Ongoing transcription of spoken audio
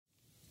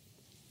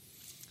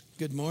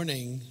Good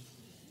morning.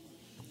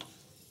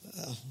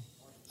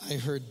 I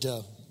heard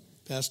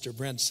Pastor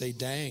Brent say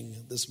dang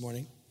this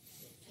morning.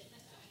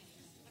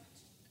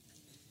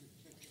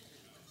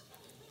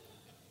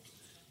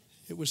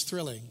 It was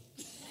thrilling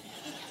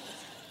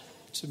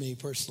to me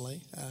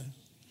personally.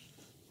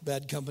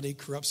 Bad company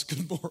corrupts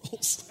good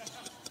morals.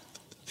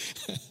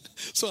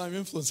 So I'm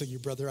influencing you,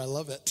 brother. I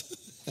love it.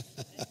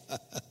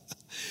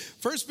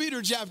 1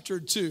 Peter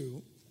chapter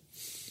 2.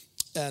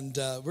 And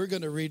we're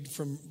going to read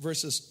from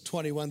verses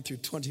 21 through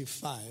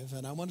 25.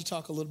 And I want to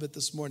talk a little bit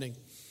this morning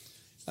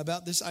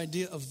about this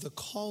idea of the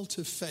call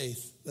to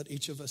faith that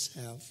each of us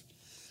have,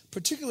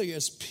 particularly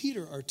as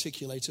Peter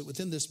articulates it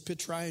within this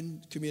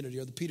Petrine community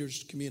or the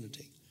Peter's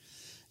community.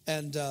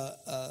 And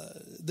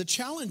the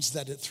challenge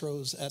that it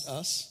throws at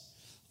us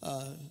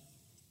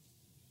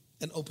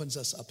and opens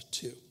us up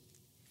to.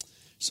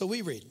 So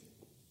we read,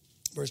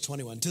 verse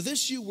 21. To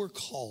this you were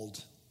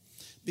called,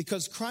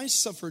 because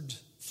Christ suffered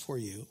for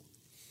you,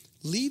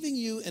 leaving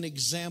you an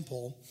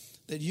example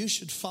that you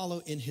should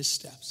follow in his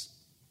steps.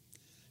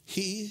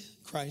 He,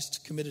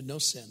 Christ, committed no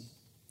sin,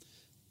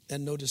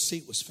 and no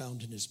deceit was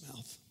found in his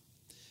mouth.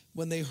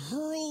 When they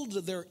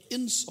hurled their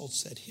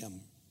insults at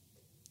him,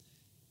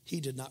 he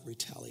did not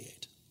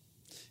retaliate.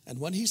 And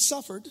when he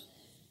suffered,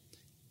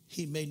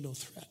 he made no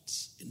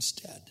threats.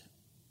 Instead,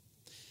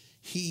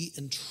 he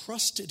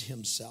entrusted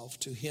himself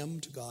to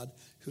God,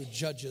 who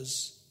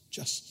judges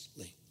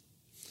justly.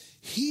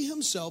 He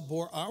himself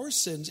bore our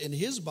sins in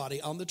his body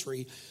on the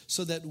tree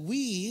so that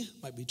we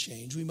might be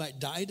changed. We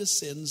might die to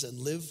sins and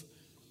live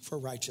for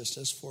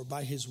righteousness. For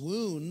by his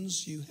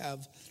wounds you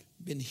have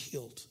been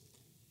healed.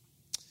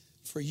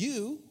 For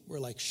you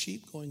were like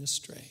sheep going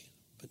astray,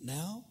 but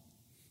now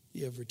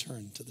you have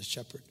returned to the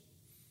shepherd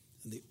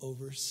and the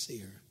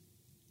overseer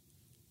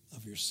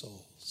of your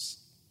souls.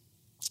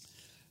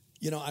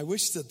 You know, I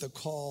wish that the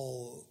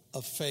call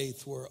of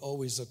faith were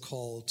always a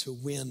call to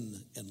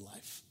win in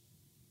life.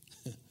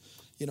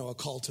 You know, a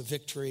call to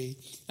victory.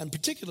 And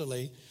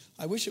particularly,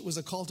 I wish it was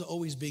a call to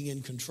always being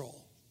in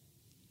control.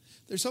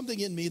 There's something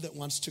in me that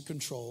wants to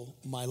control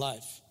my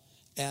life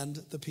and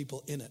the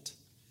people in it.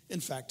 In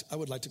fact, I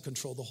would like to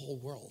control the whole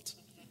world.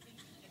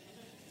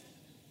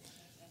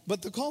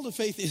 But the call to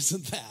faith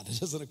isn't that.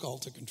 It isn't a call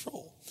to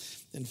control.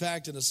 In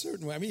fact, in a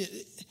certain way,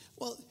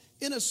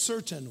 in a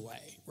certain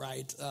way,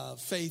 right?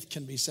 Faith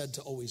can be said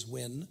to always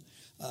win,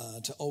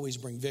 to always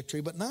bring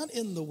victory, but not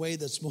in the way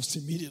that's most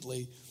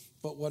immediately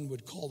what one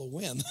would call a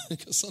win.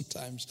 Because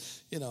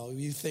sometimes, you know,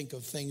 you think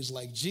of things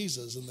like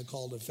Jesus and the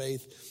call to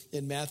faith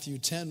in Matthew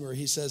 10, where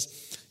he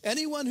says,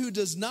 anyone who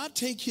does not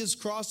take his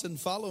cross and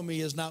follow me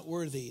is not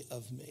worthy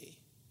of me.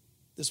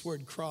 This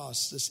word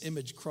cross, this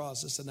image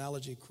cross, this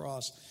analogy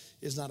cross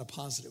is not a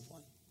positive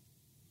one.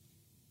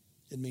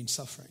 It means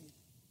suffering.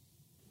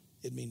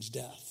 It means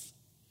death.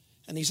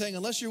 And he's saying,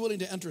 unless you're willing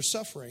to enter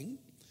suffering,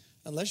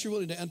 unless you're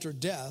willing to enter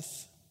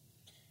death,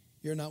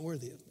 you're not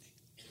worthy of me.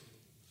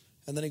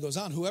 And then he goes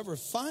on, whoever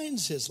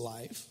finds his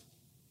life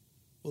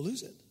will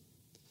lose it.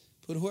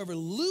 But whoever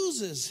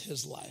loses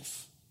his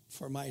life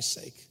for my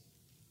sake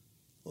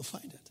will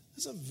find it.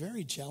 It's a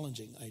very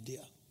challenging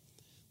idea.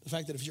 The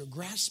fact that if you're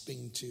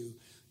grasping to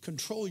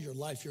control your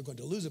life, you're going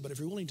to lose it. But if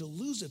you're willing to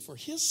lose it for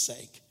his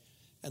sake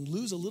and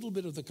lose a little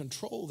bit of the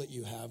control that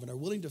you have and are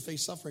willing to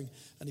face suffering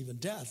and even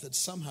death, that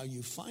somehow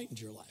you find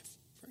your life.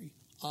 Very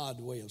odd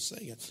way of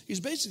saying it.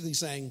 He's basically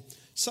saying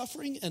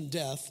suffering and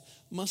death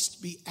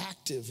must be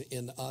active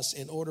in us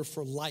in order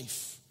for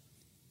life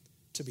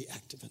to be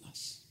active in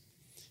us.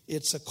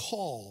 It's a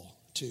call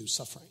to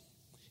suffering.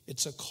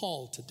 It's a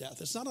call to death.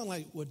 It's not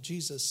unlike what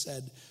Jesus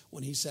said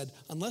when he said,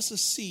 unless a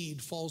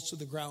seed falls to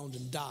the ground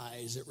and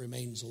dies, it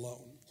remains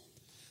alone.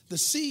 The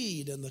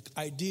seed and the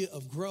idea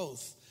of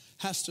growth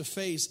has to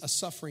face a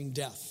suffering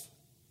death.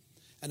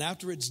 And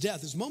after its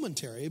death is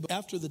momentary, but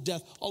after the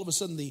death, all of a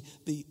sudden the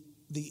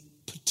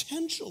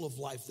potential of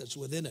life that's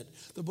within it,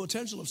 the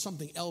potential of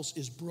something else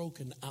is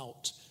broken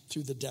out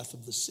through the death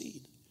of the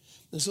seed.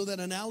 And so that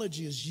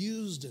analogy is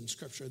used in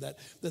Scripture, that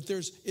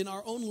there's, in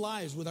our own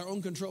lives, with our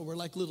own control, we're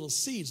like little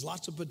seeds,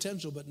 lots of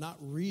potential, but not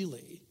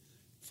really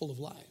full of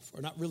life,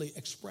 or not really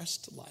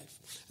expressed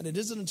life. And it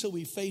isn't until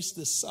we face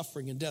this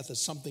suffering and death that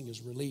something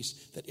is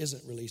released that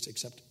isn't released,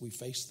 except we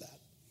face that.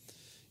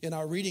 In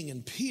our reading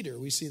in Peter,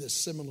 we see this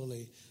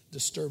similarly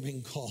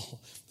disturbing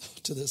call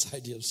to this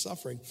idea of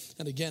suffering.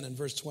 And again, in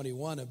verse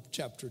 21 of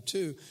chapter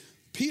 2,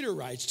 Peter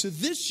writes, to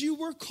this you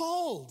were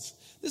called.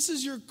 This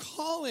is your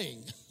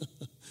calling.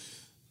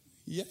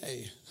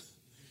 Yay,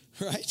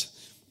 right?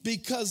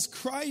 Because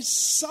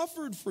Christ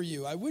suffered for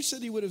you. I wish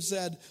that he would have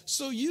said,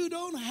 so you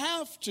don't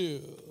have to,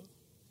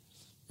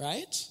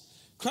 right?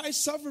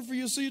 Christ suffered for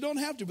you so you don't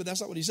have to, but that's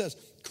not what he says.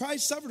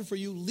 Christ suffered for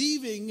you,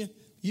 leaving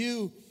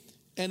you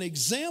an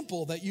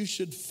example that you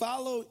should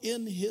follow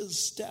in his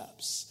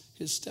steps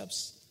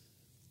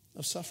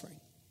of suffering.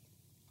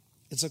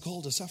 It's a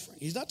call to suffering.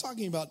 He's not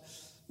talking about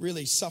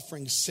really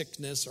suffering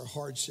sickness or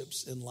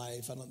hardships in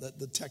life.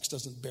 The text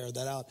doesn't bear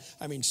that out.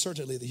 I mean,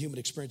 certainly the human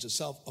experience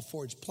itself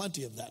affords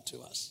plenty of that to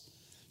us.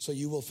 So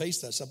you will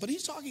face that stuff. But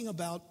he's talking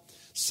about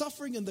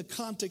suffering in the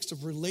context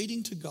of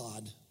relating to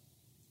God,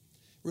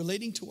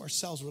 relating to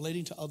ourselves,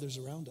 relating to others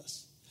around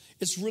us.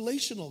 It's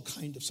relational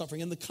kind of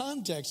suffering. In the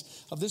context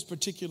of this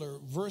particular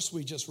verse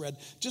we just read,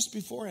 just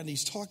beforehand,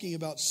 he's talking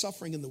about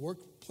suffering in the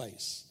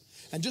workplace.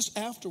 And just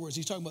afterwards,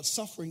 he's talking about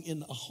suffering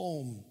in a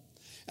home.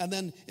 And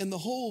then in the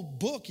whole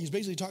book, he's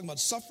basically talking about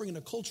suffering in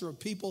a culture of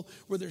people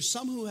where there's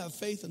some who have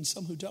faith and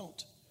some who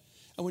don't.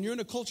 And when you're in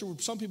a culture where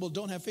some people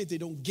don't have faith, they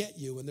don't get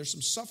you. And there's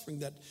some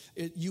suffering that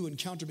you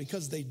encounter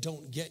because they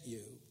don't get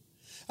you.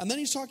 And then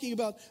he's talking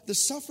about the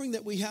suffering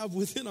that we have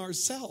within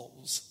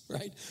ourselves,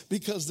 right?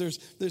 Because there's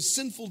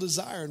sinful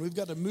desire and we've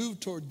got to move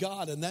toward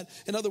God. And that,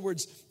 in other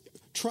words,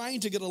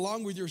 trying to get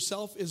along with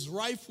yourself is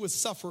rife with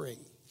suffering,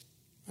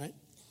 right?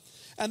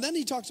 And then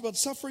he talks about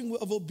suffering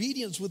of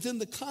obedience within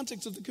the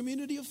context of the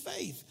community of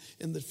faith.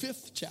 In the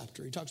 5th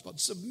chapter, he talks about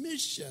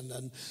submission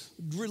and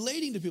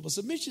relating to people.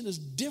 Submission is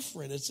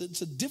different.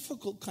 It's a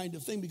difficult kind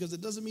of thing because it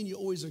doesn't mean you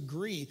always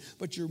agree,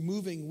 but you're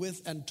moving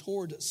with and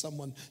toward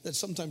someone that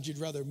sometimes you'd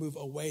rather move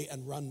away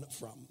and run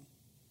from.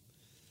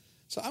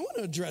 So I want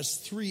to address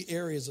 3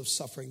 areas of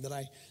suffering that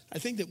I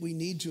think that we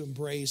need to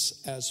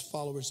embrace as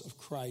followers of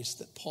Christ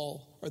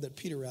that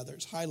Peter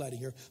is highlighting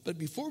here. But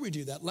before we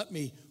do that, let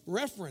me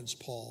reference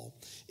Paul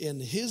in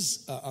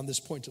his on this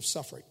point of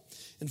suffering.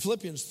 In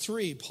Philippians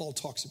 3, Paul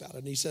talks about it,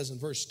 and he says in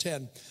verse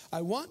 10,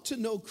 I want to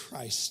know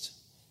Christ.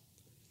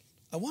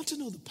 I want to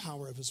know the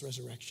power of his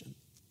resurrection.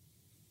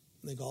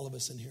 I think all of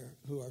us in here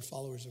who are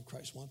followers of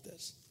Christ want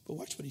this. But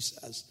watch what he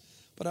says.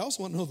 But I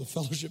also want to know the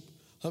fellowship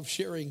of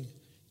sharing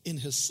in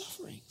his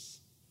sufferings,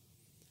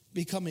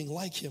 becoming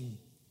like him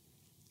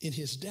in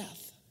his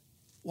death.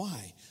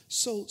 Why?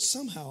 So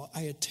somehow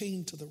I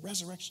attain to the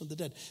resurrection of the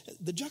dead.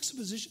 The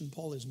juxtaposition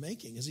Paul is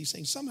making is he's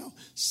saying somehow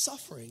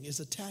suffering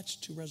is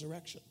attached to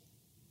resurrection.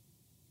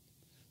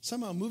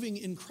 Somehow moving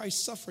in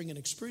Christ's suffering and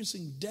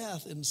experiencing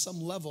death in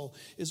some level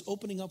is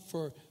opening up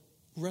for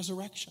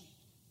resurrection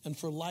and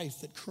for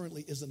life that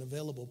currently isn't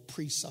available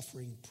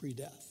pre-suffering,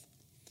 pre-death.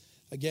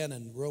 Again,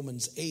 in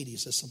Romans 8, he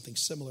says something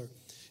similar.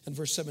 In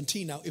verse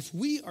 17, now, if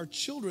we are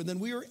children, then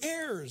we are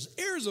heirs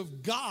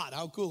of God.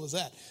 How cool is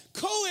that?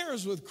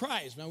 Co-heirs with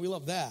Christ. Man, we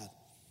love that.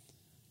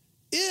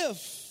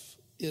 If,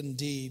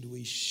 indeed,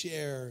 we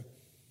share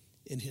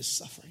in his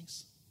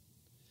sufferings,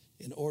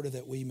 in order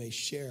that we may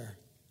share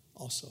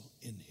also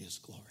in his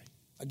glory.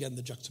 Again,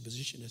 the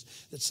juxtaposition is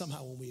that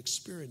somehow when we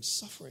experience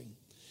suffering,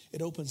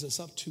 it opens us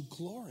up to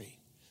glory,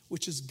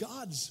 which is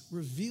God's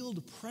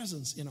revealed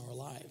presence in our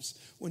lives.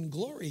 When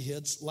glory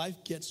hits,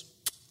 life gets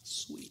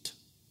sweet.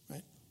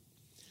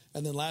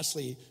 And then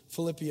lastly,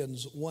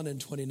 Philippians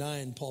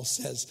 1:29, Paul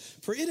says,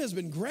 for it has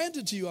been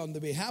granted to you on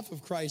the behalf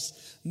of Christ,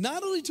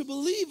 not only to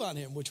believe on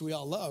him, which we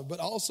all love, but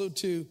also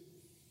to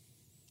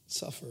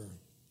suffer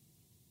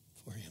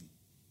for him.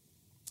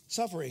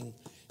 Suffering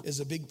is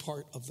a big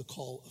part of the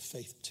call of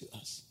faith to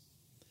us.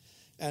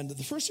 And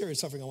the first area of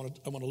suffering I want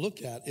to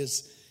look at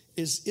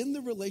is in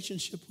the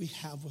relationship we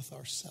have with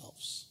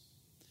ourselves.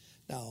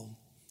 Now,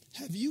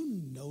 have you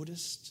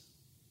noticed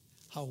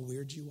how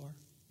weird you are?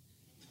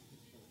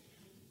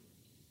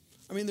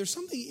 I mean, there's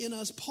something in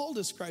us. Paul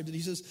described it.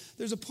 He says,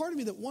 there's a part of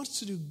me that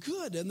wants to do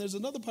good, and there's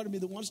another part of me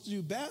that wants to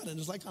do bad, and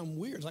it's like I'm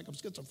weird. It's like I'm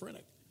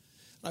schizophrenic.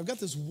 And I've got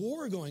this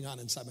war going on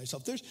inside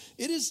myself.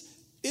 It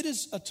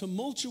is a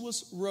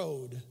tumultuous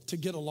road to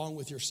get along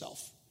with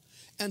yourself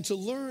and to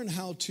learn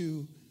how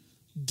to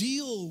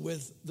deal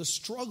with the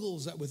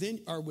struggles that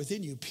are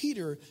within you.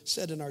 Peter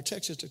said in our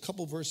text just a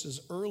couple verses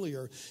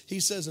earlier, he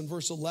says in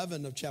verse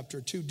 11 of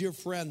chapter 2, dear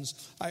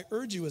friends, I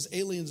urge you as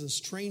aliens and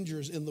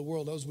strangers in the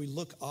world, as we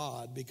look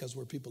odd because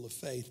we're people of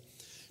faith,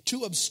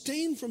 to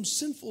abstain from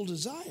sinful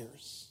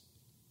desires.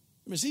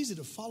 I mean, it's easy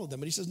to follow them,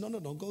 but he says, no,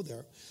 don't go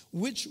there.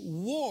 Which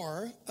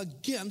war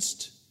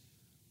against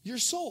your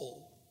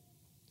soul.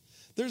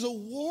 There's a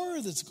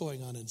war that's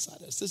going on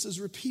inside us. This is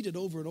repeated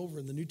over and over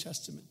in the New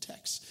Testament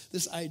text,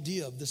 this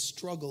idea of this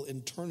struggle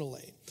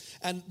internally.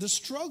 And the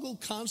struggle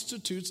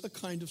constitutes a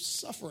kind of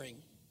suffering.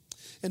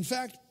 In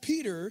fact,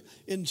 Peter,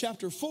 in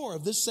chapter 4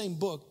 of this same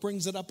book,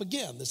 brings it up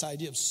again, this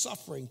idea of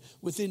suffering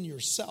within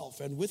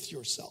yourself and with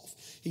yourself.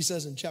 He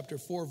says in chapter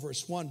 4,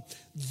 verse 1,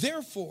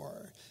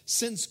 therefore,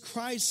 since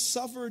Christ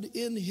suffered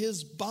in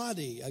his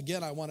body,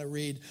 again, I want to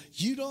read,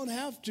 you don't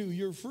have to,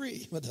 you're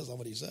free. But that's not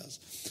what he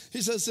says.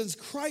 He says, since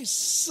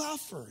Christ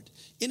suffered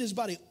in his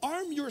body,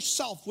 arm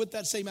yourself with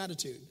that same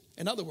attitude.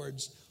 In other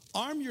words,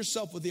 arm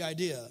yourself with the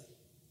idea,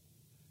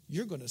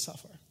 you're going to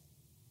suffer.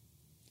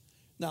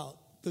 Now,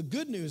 the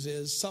good news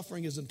is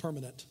suffering isn't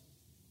permanent.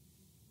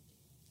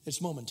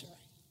 It's momentary.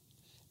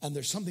 And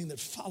there's something that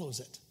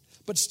follows it.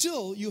 But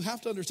still, you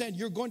have to understand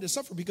you're going to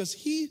suffer because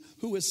he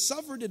who has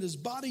suffered in his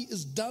body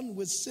is done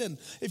with sin.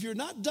 If you're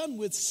not done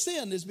with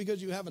sin, it's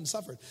because you haven't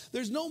suffered.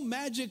 There's no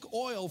magic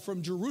oil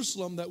from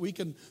Jerusalem that we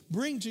can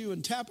bring to you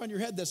and tap on your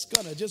head that's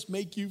going to just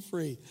make you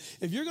free.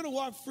 If you're going to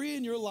walk free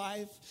in your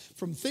life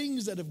from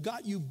things that have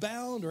got you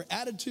bound or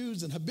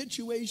attitudes and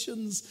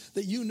habituations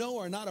that you know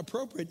are not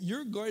appropriate,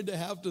 you're going to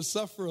have to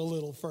suffer a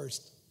little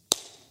first.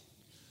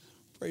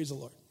 Praise the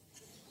Lord.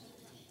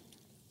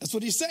 That's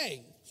what he's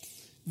saying.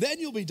 Then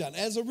you'll be done.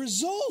 As a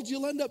result,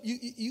 you'll end up,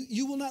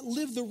 you will not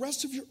live the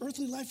rest of your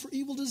earthly life for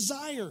evil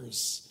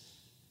desires,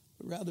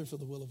 but rather for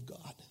the will of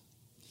God.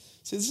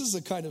 See, this is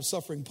the kind of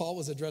suffering Paul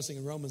was addressing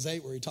in Romans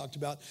 8, where he talked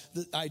about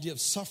the idea of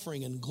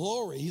suffering and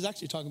glory. He's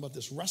actually talking about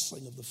this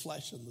wrestling of the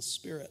flesh and the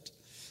spirit.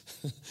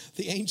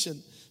 The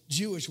ancient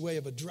Jewish way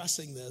of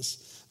addressing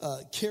this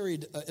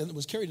and it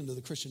was carried into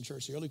the Christian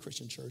church, the early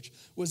Christian church,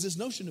 was this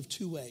notion of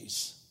two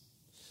ways.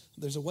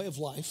 There's a way of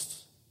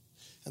life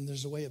and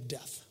there's a way of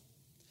death.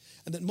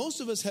 And that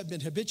most of us have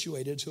been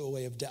habituated to a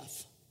way of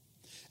death.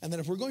 And that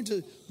if we're going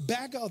to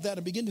back out that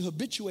and begin to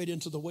habituate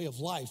into the way of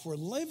life, we're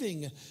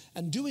living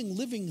and doing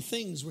living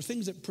things, we're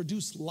things that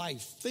produce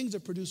life, things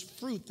that produce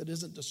fruit that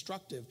isn't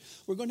destructive.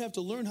 We're going to have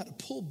to learn how to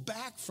pull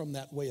back from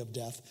that way of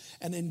death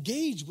and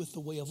engage with the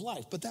way of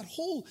life. But that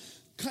whole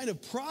kind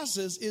of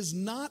process is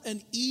not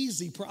an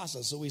easy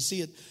process. So we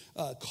see it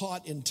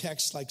caught in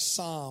texts like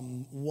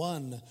Psalm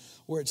 1,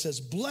 where it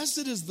says,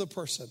 "Blessed is the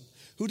person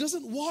who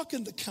doesn't walk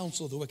in the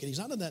counsel of the wicked." He's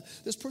not in that.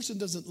 This person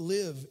doesn't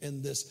live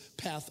in this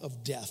path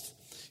of death.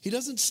 He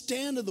doesn't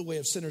stand in the way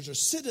of sinners or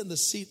sit in the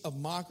seat of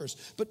mockers.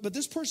 But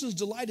this person's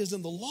delight is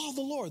in the law of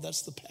the Lord.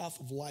 That's the path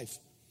of life.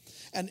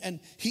 And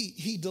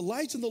he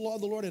delights in the law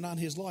of the Lord and on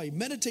his law. He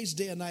meditates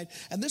day and night.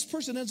 And this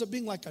person ends up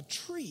being like a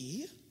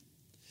tree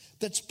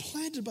that's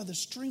planted by the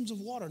streams of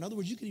water. In other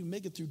words, you can even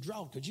make it through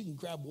drought because you can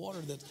grab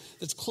water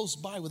that's close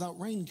by without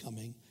rain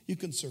coming. You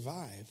can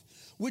survive.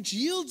 Which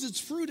yields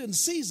its fruit in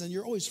season.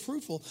 You're always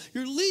fruitful.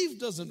 Your leaf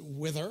doesn't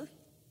wither.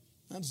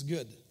 That's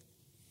good.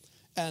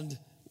 And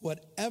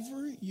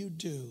whatever you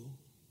do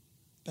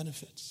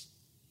benefits.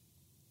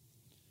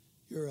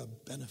 You're a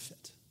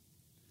benefit.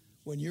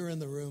 When you're in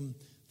the room,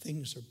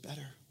 things are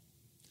better.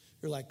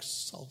 You're like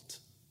salt.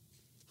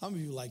 How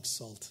many of you like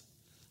salt?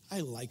 I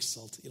like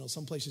salt. You know,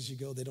 some places you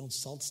go, they don't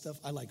salt stuff.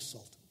 I like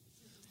salt.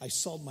 I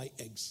salt my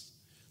eggs.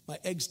 My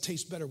eggs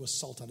taste better with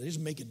salt on it. They just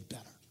make it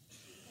better,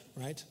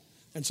 right?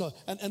 And so,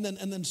 and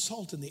then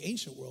salt in the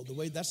ancient world,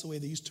 that's the way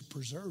they used to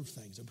preserve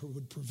things. It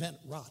would prevent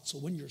rot. So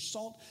when you're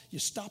salt, you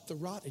stop the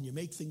rot and you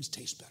make things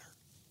taste better.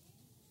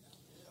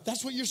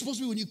 That's what you're supposed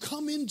to be when you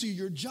come into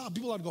your job.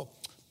 People ought to go,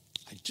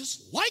 "I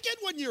just like it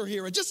when you're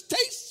here. It just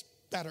tastes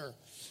better.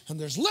 And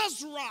there's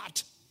less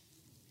rot."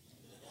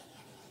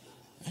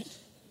 Right?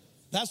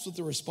 That's what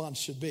the response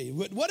should be.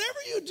 Whatever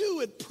you do,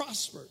 it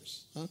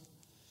prospers. Huh?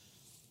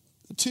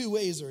 The two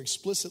ways are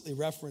explicitly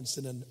referenced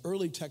in an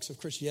early text of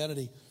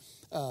Christianity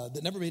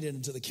that never made it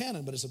into the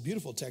canon, but it's a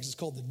beautiful text. It's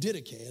called the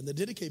Didache. And the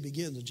Didache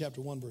begins in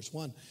chapter 1, verse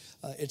 1.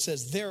 It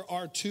says, "There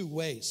are two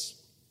ways,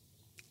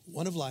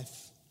 one of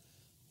life,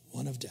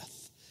 one of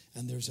death.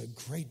 And there's a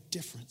great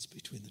difference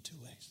between the two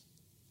ways."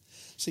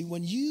 See,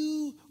 when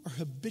you are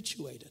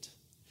habituated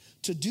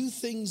to do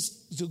things,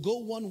 to go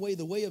one way,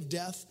 the way of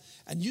death,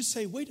 and you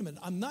say, "Wait a minute,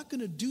 I'm not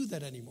going to do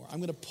that anymore. I'm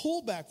going to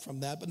pull back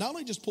from that, but not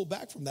only just pull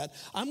back from that,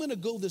 I'm going to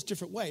go this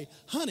different way."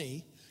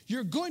 Honey,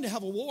 you're going to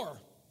have a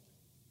war.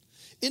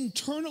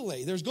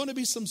 Internally, there's going to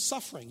be some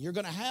suffering. You're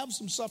going to have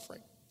some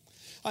suffering.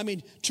 I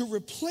mean, to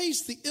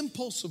replace the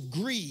impulse of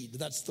greed,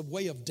 that's the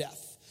way of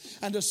death,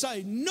 and to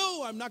say,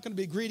 "No, I'm not going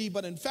to be greedy,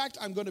 but in fact,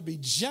 I'm going to be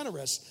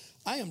generous,"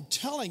 I am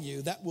telling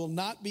you, that will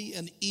not be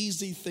an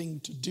easy thing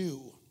to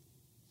do.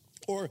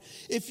 Or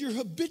if you're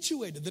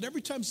habituated that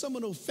every time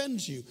someone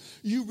offends you,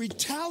 you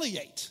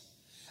retaliate,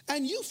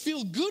 and you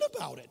feel good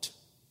about it.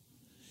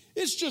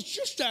 It's just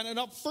you're standing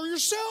up for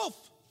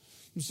yourself.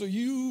 And so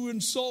you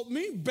insult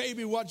me,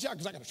 baby, watch out,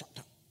 because I got to shut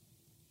down,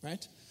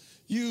 right?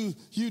 You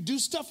do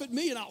stuff at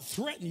me, and I'll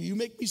threaten you. You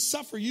make me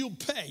suffer, you'll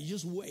pay. You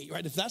just wait,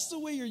 right? If that's the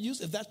way you're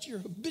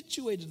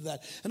habituated to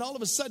that, and all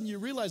of a sudden you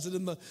realize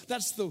that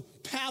that's the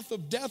path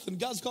of death, and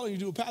God's calling you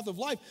to a path of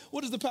life.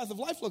 What does the path of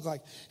life look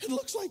like? It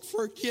looks like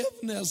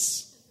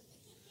forgiveness.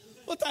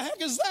 What the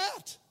heck is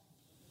that?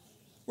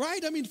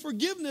 Right? I mean,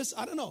 forgiveness,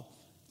 I don't know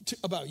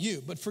about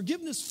you, but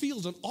forgiveness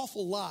feels an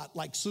awful lot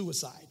like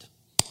suicide.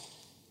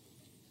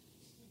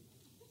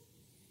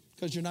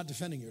 Because you're not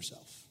defending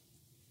yourself.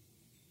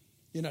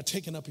 You're not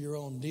taking up your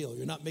own deal.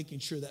 You're not making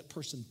sure that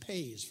person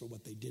pays for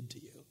what they did to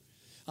you.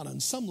 And on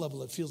some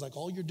level, it feels like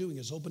all you're doing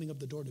is opening up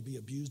the door to be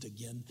abused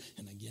again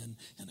and again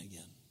and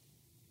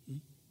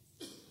again.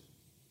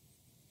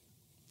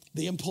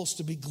 The impulse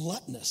to be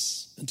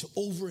gluttonous and to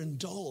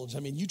overindulge.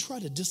 I mean, you try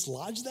to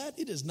dislodge that,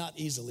 it is not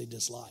easily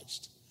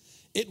dislodged.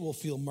 It will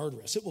feel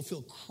murderous. It will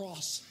feel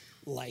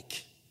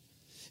cross-like.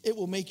 It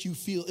will make you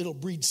feel, it'll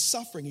breed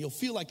suffering. You'll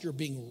feel like you're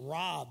being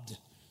robbed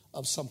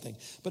of something.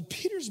 But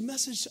Peter's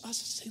message to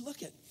us is to say,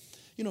 look at,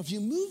 if you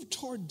move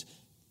toward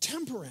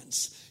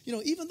temperance,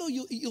 even though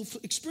you'll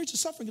experience the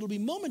suffering, it'll be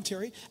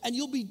momentary, and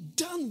you'll be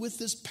done with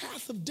this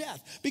path of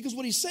death. Because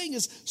what he's saying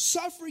is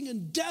suffering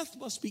and death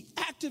must be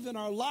active in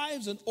our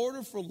lives in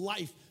order for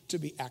life to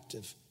be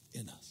active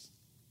in us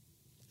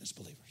as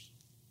believers.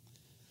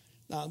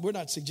 Now, we're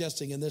not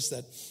suggesting in this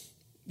that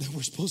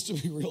we're supposed to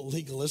be real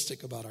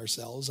legalistic about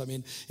ourselves. I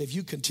mean, if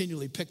you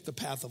continually pick the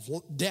path of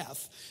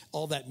death,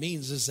 all that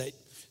means is that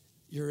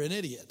you're an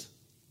idiot.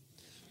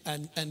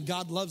 And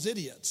God loves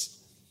idiots.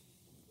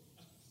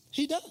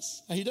 He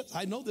does. He does.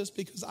 I know this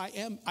because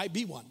I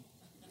be one.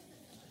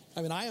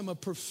 I mean, I am a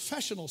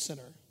professional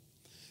sinner.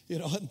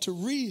 And to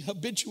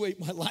rehabituate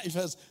my life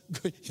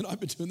I've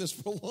been doing this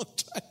for a long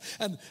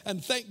time.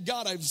 And thank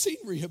God I've seen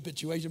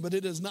rehabituation, but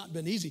it has not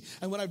been easy.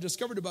 And what I've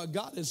discovered about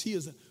God is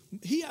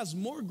he has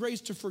more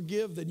grace to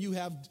forgive than you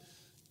have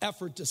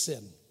effort to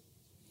sin.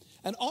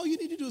 And all you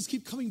need to do is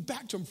keep coming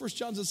back to him. 1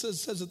 John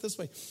says it this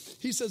way.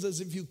 He says, as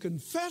if you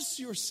confess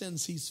your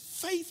sins, he's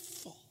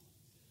faithful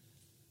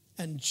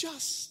and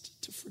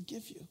just to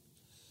forgive you.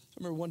 I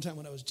remember one time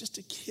when I was just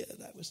a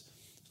kid,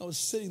 I was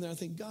sitting there, I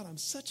think, God, I'm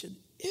such an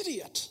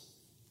idiot.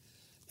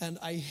 And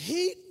I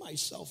hate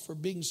myself for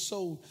being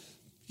so,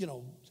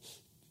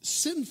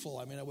 sinful.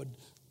 I mean,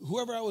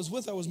 whoever I was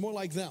with, I was more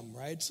like them,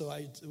 right? So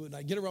when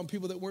I get around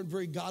people that weren't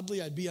very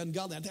godly, I'd be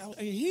ungodly.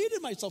 I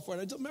hated myself for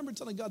it. I remember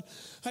telling God,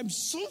 I'm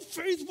so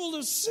faithful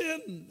to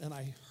sin. And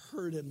I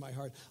heard in my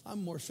heart,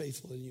 I'm more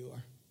faithful than you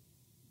are.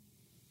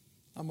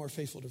 I'm more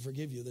faithful to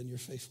forgive you than you're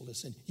faithful to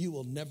sin. You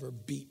will never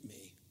beat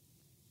me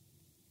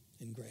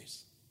in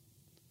grace.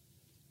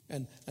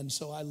 And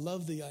so I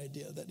love the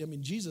idea that,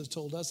 Jesus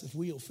told us if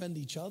we offend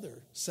each other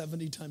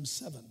 70 times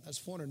 7, that's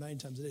 409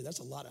 times a day. That's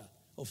a lot of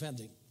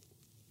offending.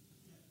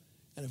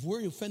 And if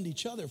we offend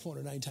each other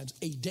 409 times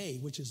a day,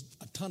 which is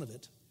a ton of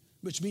it,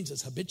 which means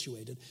it's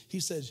habituated, he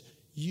says,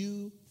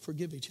 you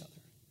forgive each other.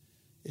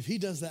 If he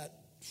does that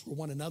for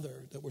one another,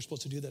 that we're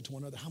supposed to do that to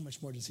one another, how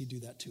much more does he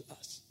do that to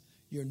us?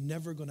 You're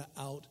never going to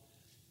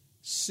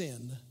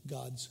out-sin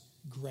God's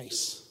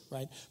grace,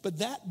 right? But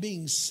that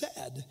being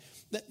said,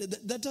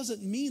 that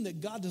doesn't mean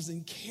that God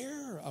doesn't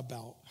care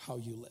about how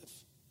you live.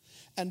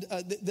 And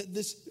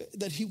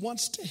that he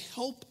wants to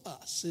help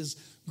us. His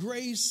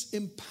grace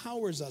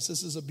empowers us.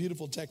 This is a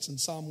beautiful text in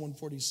Psalm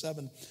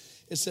 147.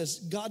 It says,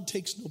 God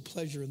takes no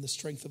pleasure in the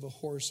strength of a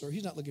horse, or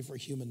he's not looking for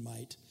human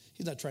might.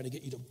 He's not trying to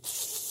get you to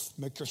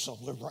make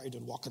yourself live right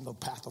and walk in the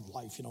path of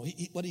life.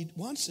 What he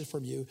wants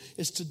from you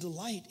is to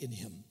delight in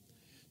him,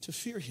 to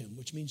fear him,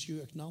 which means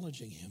you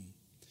acknowledging him.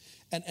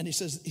 And he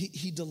says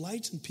he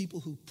delights in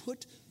people who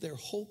put their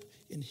hope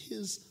in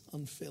his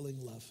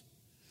unfailing love.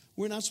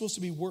 We're not supposed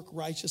to be work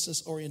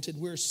righteousness oriented.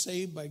 We're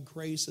saved by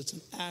grace. It's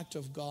an act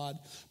of God.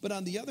 But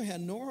on the other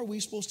hand, nor are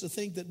we supposed to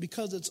think that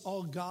because it's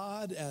all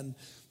God and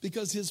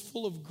because he's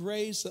full of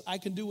grace that I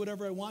can do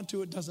whatever I want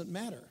to, it doesn't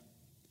matter.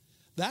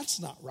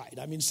 That's not right.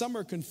 Some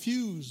are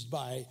confused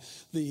by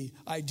the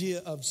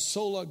idea of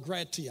sola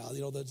gratia,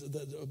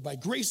 by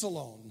grace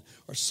alone,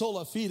 or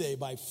sola fide,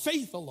 by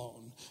faith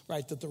alone,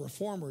 right, that the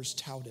reformers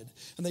touted.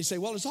 And they say,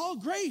 well, it's all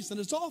grace and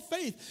it's all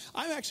faith.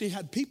 I've actually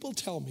had people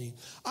tell me,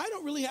 I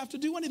don't really have to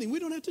do anything. We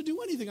don't have to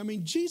do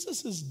anything.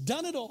 Jesus has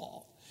done it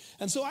all.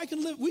 And so I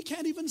can live. We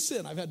can't even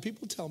sin. I've had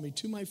people tell me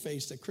to my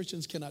face that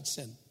Christians cannot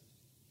sin.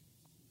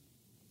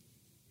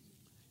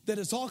 That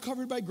it's all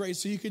covered by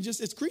grace, so you can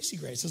it's greasy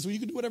grace. So you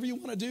can do whatever you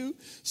want to do,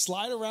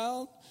 slide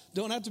around,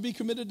 don't have to be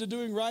committed to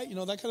doing right,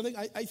 that kind of thing.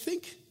 I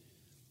think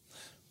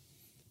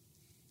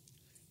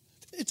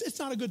it's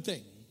not a good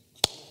thing.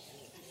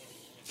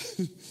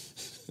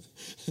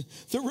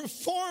 The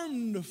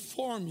Reformed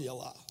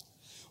formula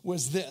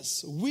was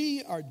this: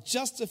 we are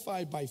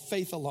justified by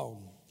faith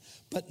alone,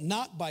 but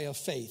not by a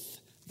faith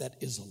that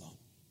is alone.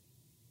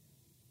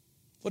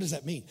 What does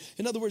that mean?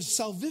 In other words,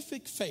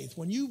 salvific faith,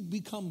 when you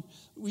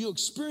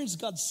experience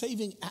God's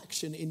saving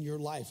action in your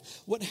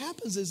life, what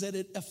happens is that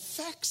it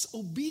affects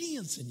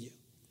obedience in you.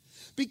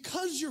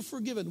 Because you're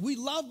forgiven, we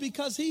love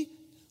because he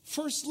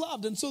first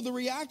loved. And so the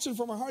reaction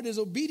from our heart is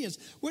obedience.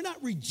 We're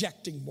not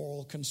rejecting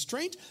moral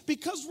constraint.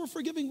 Because we're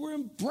forgiving, we're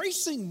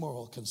embracing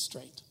moral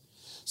constraint.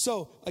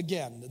 So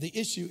again, the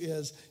issue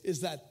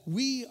is that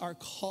we are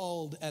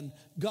called, and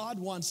God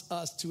wants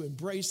us to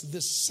embrace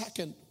this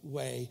second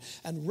way.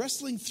 And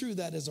wrestling through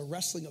that is a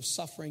wrestling of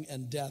suffering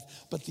and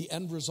death, but the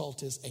end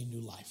result is a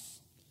new life.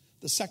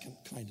 The second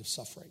kind of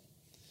suffering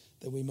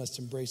that we must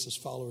embrace as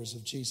followers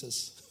of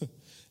Jesus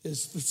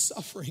is the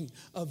suffering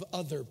of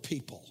other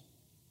people.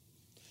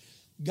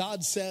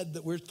 God said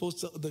that we're supposed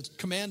to, the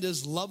command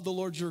is love the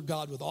Lord your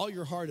God with all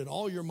your heart and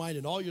all your mind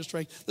and all your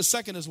strength. The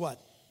second is what?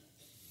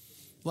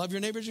 Love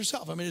your neighbors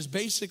yourself. It's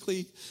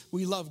basically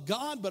we love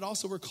God, but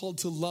also we're called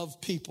to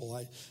love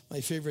people. My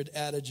favorite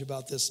adage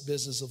about this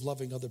business of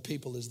loving other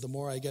people is the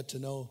more I get to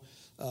know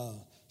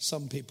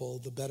some people,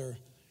 the better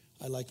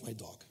I like my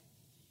dog.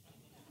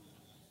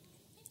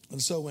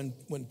 And so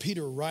when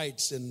Peter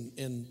writes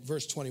in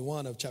verse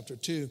 21 of chapter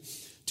 2,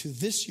 to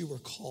this you were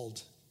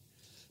called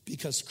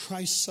because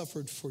Christ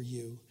suffered for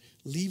you,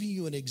 leaving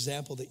you an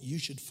example that you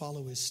should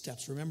follow his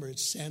steps. Remember,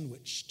 it's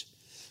sandwiched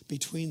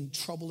between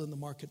trouble in the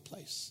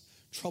marketplace,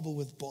 trouble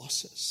with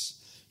bosses,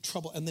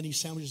 trouble, and then he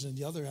sandwiches on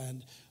the other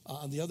end,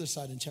 on the other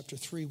side in chapter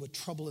 3 with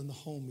trouble in the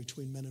home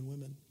between men and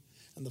women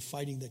and the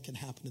fighting that can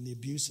happen and the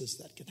abuses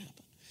that can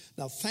happen.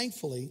 Now,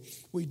 thankfully,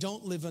 we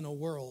don't live in a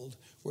world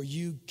where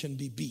you can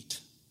be beat.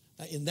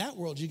 Now, in that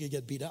world, you could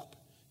get beat up.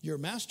 Your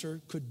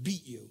master could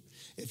beat you.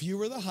 If you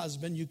were the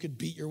husband, you could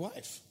beat your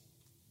wife.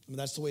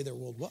 That's the way their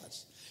world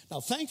was. Now,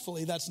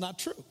 thankfully, that's not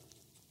true.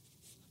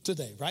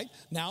 today, right?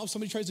 Now, if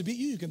somebody tries to beat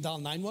you, you can dial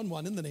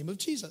 911 in the name of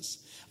Jesus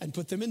and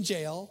put them in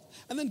jail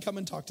and then come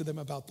and talk to them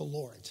about the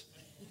Lord.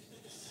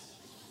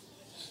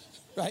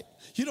 Right?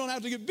 You don't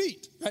have to get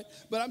beat, right?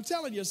 But I'm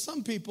telling you,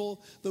 some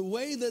people, the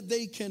way that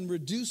they can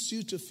reduce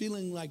you to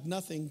feeling like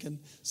nothing can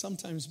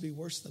sometimes be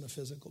worse than a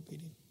physical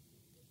beating.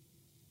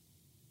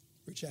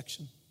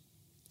 Rejection,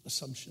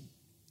 assumption,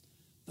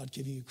 not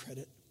giving you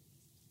credit,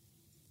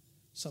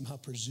 somehow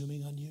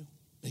presuming on you,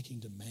 making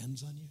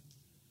demands on you,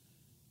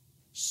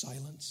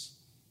 silence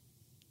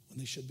when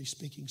they should be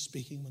speaking,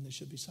 speaking when they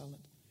should be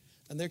silent.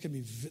 And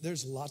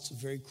there's lots of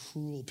very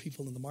cruel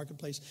people in the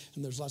marketplace,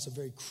 and there's lots of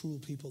very cruel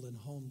people in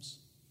homes.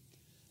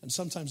 And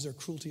sometimes their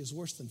cruelty is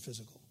worse than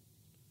physical.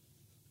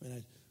 I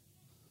mean,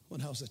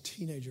 when I was a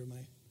teenager,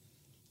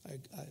 I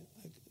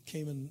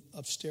came in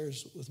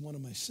upstairs with one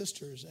of my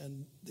sisters,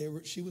 and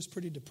she was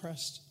pretty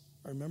depressed.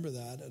 I remember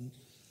that, and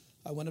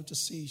I went up to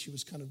see. She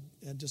was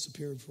had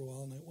disappeared for a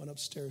while, and I went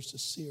upstairs to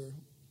see her.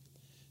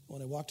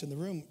 When I walked in the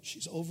room,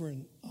 she's over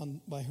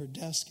by her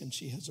desk, and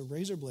she has a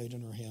razor blade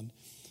in her hand.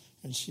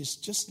 And she's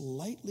just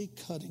lightly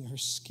cutting her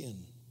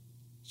skin.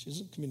 She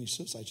isn't committing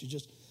suicide. She's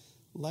just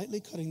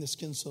lightly cutting the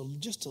skin so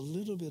just a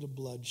little bit of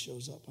blood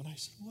shows up. And I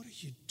said, "What are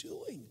you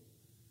doing?"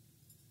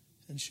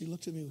 And she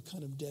looked at me with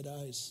kind of dead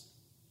eyes.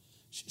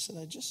 She said,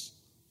 I just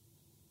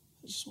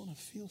want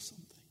to feel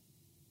something.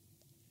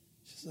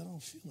 She said, "I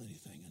don't feel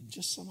anything. And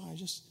just somehow I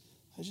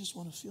just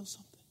want to feel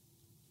something."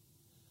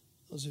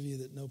 Those of you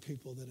that know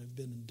people that have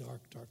been in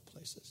dark, dark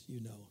places, you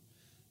know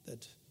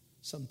that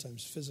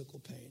sometimes physical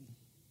pain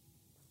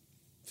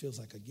feels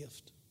like a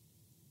gift.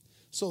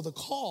 So the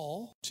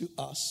call to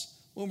us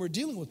when we're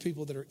dealing with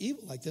people that are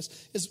evil like this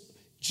is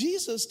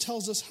Jesus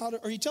tells us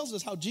he tells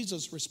us how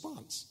Jesus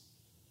responds.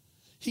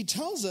 He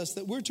tells us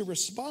that we're to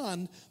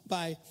respond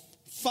by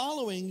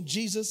following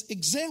Jesus'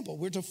 example.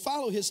 We're to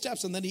follow his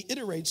steps, and then he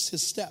iterates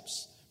his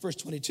steps. Verse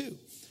 22,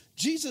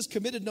 Jesus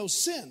committed no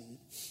sin.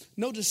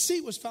 No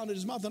deceit was found in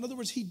his mouth. In other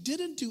words, he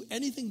didn't do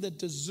anything that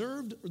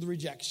deserved the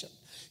rejection.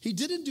 He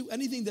didn't do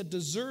anything that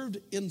deserved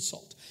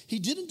insult. He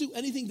didn't do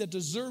anything that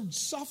deserved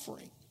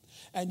suffering.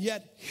 And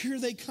yet, here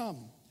they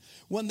come.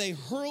 When they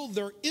hurled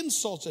their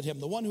insults at him,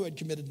 the one who had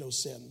committed no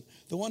sin,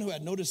 the one who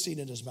had no deceit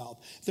in his mouth,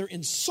 they're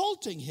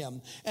insulting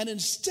him. And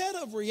instead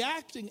of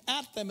reacting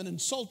at them and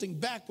insulting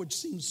back, which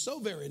seems so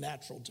very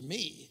natural to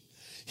me,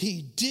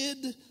 he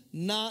did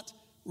not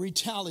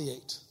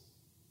retaliate.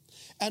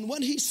 And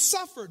when he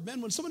suffered, man,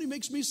 when somebody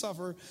makes me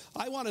suffer,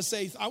 I want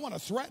to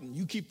threaten.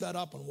 You keep that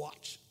up and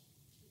watch.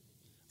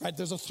 Right?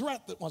 There's a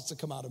threat that wants to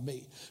come out of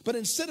me. But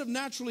instead of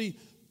naturally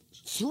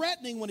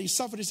threatening when he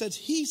suffered, he says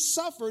he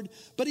suffered,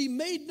 but he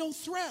made no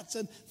threats.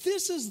 And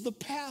this is the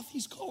path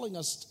he's calling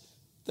us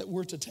that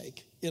we're to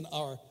take in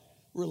our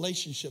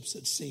relationships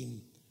that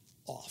seem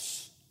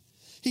off.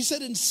 He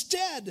said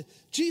instead,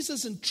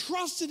 Jesus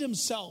entrusted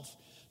himself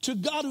to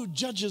God who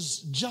judges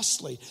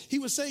justly. He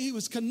was saying he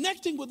was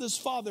connecting with his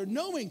Father,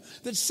 knowing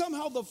that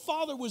somehow the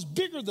Father was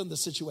bigger than the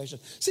situation.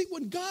 See,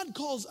 when God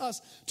calls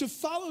us to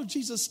follow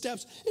Jesus'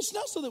 steps, it's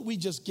not so that we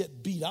just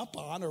get beat up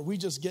on or we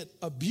just get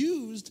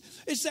abused.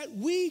 It's that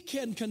we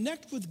can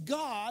connect with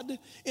God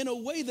in a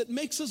way that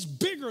makes us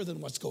bigger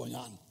than what's going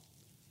on.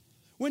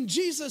 When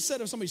Jesus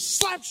said if somebody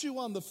slaps you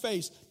on the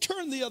face,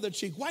 turn the other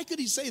cheek, why could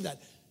he say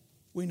that?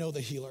 We know the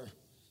healer.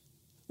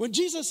 When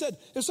Jesus said,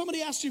 if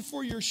somebody asks you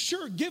for your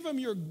shirt, give them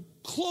your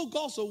cloak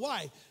also.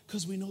 Why?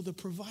 Because we know the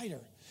provider.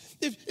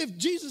 If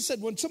Jesus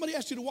said, when somebody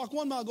asks you to walk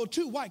 1 mile, go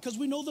 2. Why? Because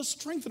we know the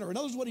strengthener. In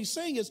other words, what he's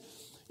saying is,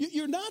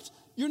 you're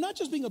not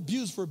just being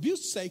abused for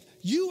abuse's sake.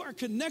 You are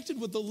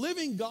connected with the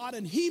living God,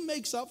 and he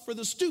makes up for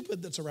the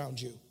stupid that's around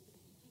you.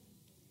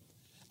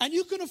 And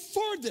you can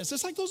afford this.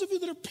 It's like those of you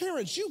that are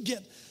parents. You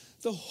get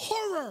the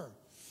horror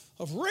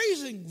of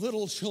raising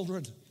little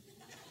children.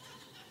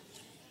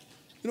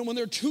 You know, when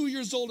they're 2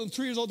 years old and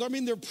 3 years old, I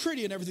mean, they're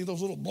pretty and everything,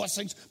 those little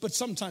blessings, but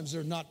sometimes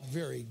they're not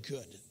very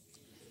good,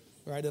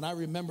 right? And I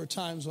remember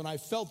times when I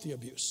felt the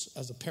abuse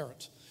as a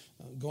parent,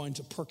 going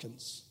to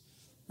Perkins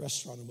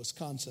restaurant in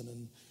Wisconsin,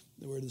 and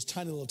they were in this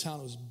tiny little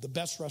town. It was the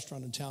best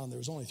restaurant in town. There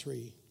was only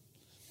 3.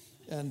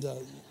 And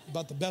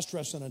about the best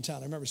restaurant in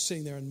town. I remember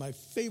sitting there, and my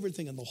favorite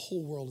thing in the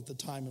whole world at the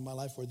time in my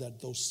life were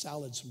those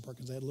salads from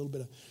Perkins. They had a little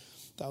bit of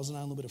Thousand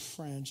Island, a little bit of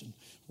French, and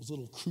those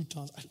little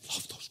croutons. I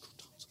love those croutons.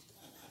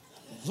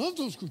 Love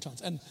those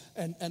croutons.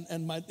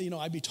 And my,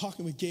 I'd be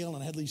talking with Gail,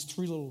 and I had these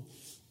 3 little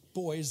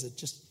boys that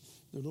just,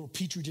 their little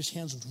petri dish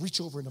hands would reach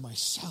over into my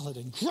salad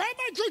and grab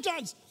my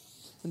croutons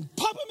and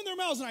pop them in their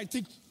mouths. And I'd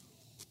think,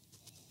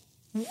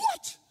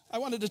 what? I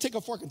wanted to take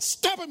a fork and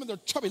stab them in their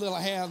chubby little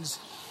hands.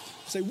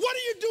 Say, what are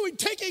you doing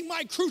taking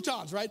my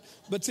croutons, right?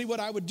 But see, what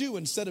I would do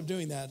instead of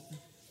doing that,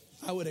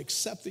 I would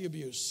accept the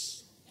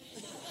abuse.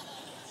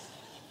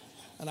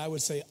 And I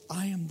would say,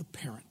 I am the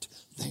parent.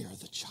 They are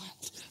the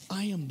child.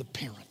 I am the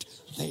parent.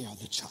 They are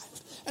the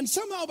child. And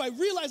somehow by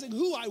realizing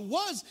who I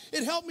was,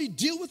 it helped me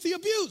deal with the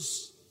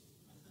abuse.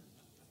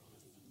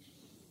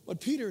 What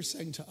Peter is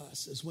saying to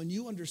us is when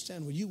you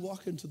understand, when you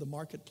walk into the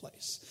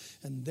marketplace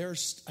and they're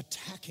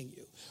attacking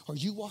you, or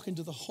you walk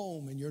into the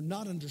home and you're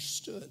not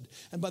understood,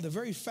 and by the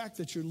very fact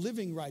that you're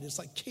living right, it's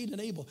like Cain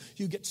and Abel,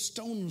 you get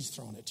stones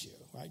thrown at you,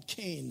 right?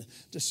 Cain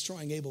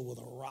destroying Abel with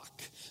a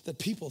rock, that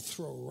people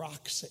throw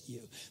rocks at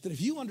you. That if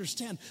you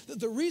understand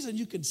that the reason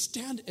you can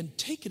stand and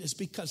take it is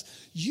because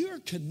you're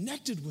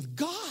connected with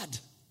God.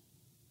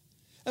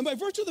 And by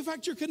virtue of the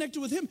fact you're connected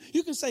with him,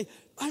 you can say,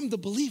 I'm the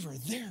believer,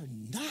 they're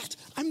not.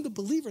 I'm the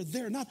believer,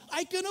 they're not.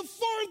 I can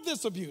afford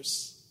this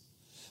abuse.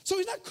 So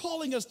he's not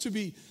calling us to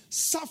be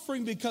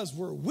suffering because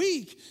we're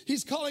weak.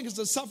 He's calling us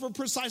to suffer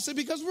precisely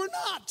because we're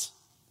not.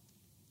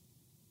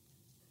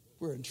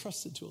 We're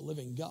entrusted to a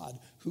living God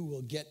who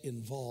will get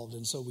involved.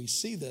 And so we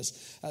see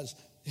this as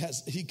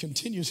he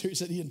continues here. He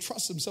said he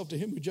entrusts himself to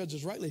him who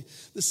judges rightly.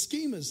 The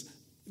scheme is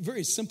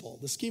very simple.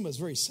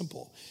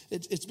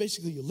 It's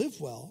basically you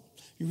live well.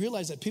 You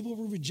realize that people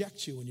will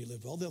reject you when you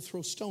live well. They'll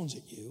throw stones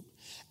at you.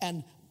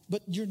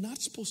 But you're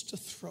not supposed to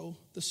throw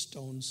the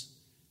stones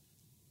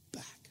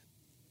back.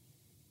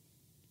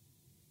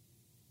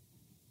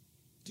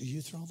 Do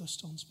you throw the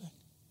stones back?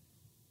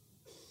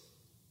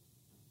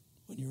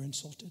 When you're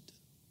insulted?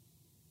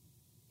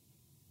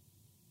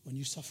 When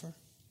you suffer?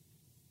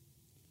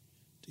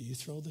 Do you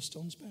throw the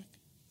stones back?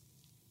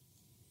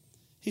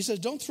 He says,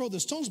 don't throw the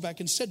stones back.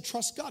 Instead,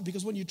 trust God.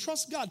 Because when you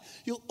trust God,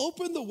 you'll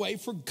open the way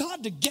for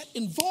God to get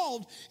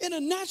involved in a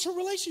natural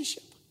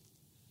relationship.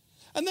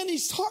 And then he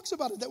talks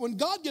about it, that when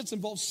God gets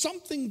involved,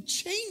 something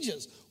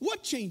changes.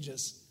 What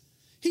changes?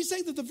 He's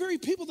saying that the very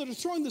people that are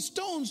throwing the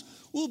stones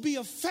will be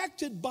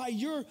affected by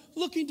your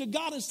looking to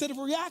God instead of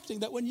reacting.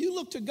 That when you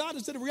look to God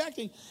instead of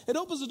reacting, it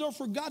opens the door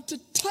for God to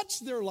touch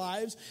their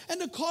lives and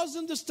to cause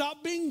them to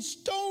stop being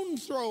stone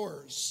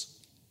throwers.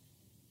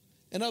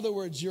 In other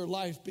words, your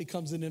life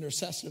becomes an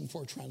intercession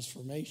for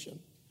transformation.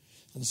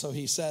 And so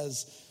he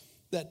says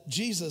that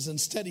Jesus,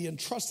 instead, he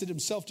entrusted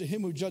himself to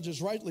him who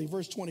judges rightly.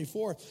 Verse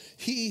 24,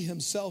 he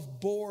himself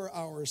bore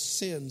our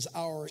sins,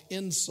 our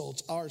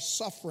insults, our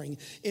suffering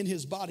in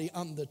his body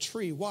on the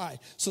tree. Why?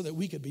 So that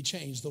we could be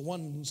changed. The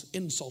ones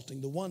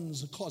insulting, the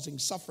ones causing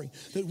suffering,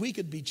 that we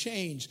could be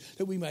changed,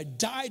 that we might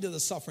die to the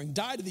suffering,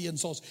 die to the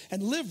insults,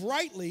 and live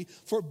rightly.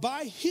 For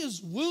by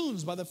his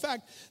wounds, by the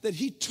fact that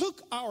he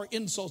took our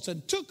insults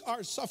and took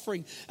our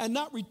suffering and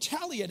not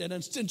retaliated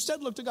and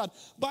instead looked to God,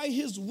 by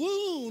his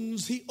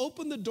wounds, he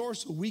opened the door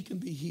so we can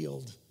be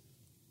healed.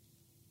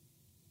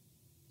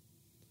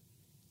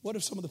 What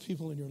if some of the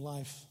people in your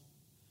life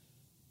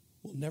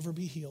will never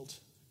be healed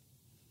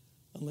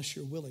unless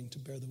you're willing to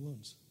bear the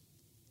wounds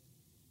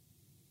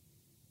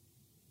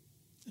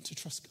and to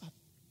trust God?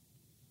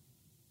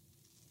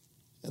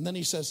 And then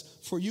he says,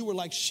 for you were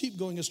like sheep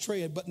going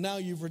astray, but now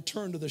you've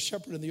returned to the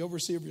shepherd and the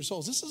overseer of your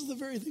souls. This is the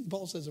very thing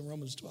Paul says in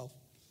Romans 12.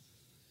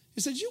 He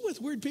says, you with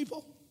weird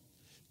people,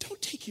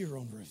 don't take your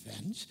own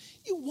revenge.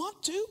 You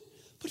want to,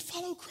 but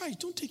follow Christ.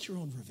 Don't take your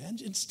own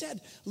revenge.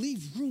 Instead,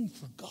 leave room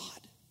for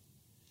God.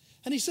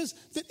 And he says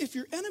that if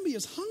your enemy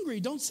is hungry,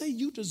 don't say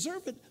you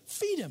deserve it.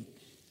 Feed him.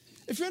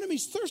 If your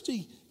enemy's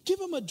thirsty, give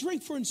him a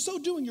drink, for in so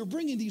doing, you're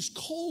bringing these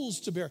coals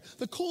to bear.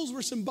 The coals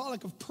were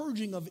symbolic of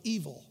purging of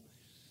evil.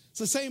 It's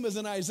the same as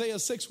in Isaiah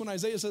 6 when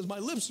Isaiah says, my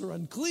lips are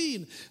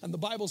unclean. And the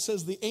Bible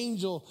says the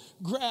angel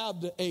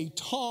grabbed a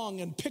tong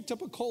and picked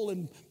up a coal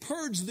and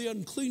purged the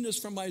uncleanness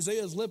from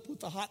Isaiah's lip with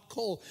the hot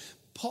coal.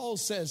 Paul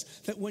says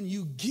that when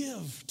you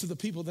give to the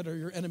people that are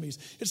your enemies,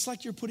 it's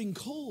like you're putting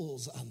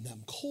coals on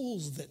them,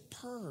 coals that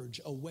purge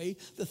away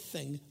the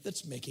thing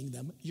that's making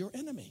them your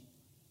enemy.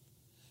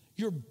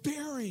 You're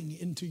bearing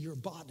into your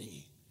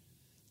body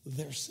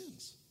their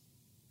sins,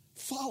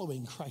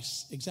 following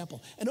Christ's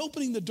example, and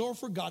opening the door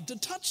for God to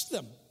touch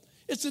them.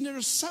 It's an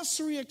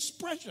intercessory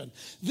expression.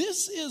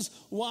 This is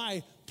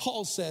why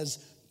Paul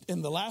says,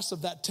 in the last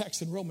of that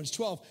text in Romans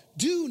 12,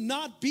 do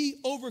not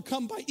be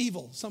overcome by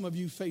evil. Some of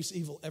you face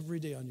evil every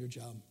day on your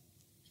job.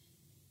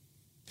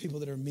 People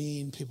that are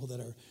mean, people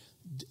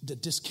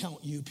that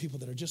discount you, people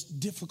that are just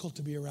difficult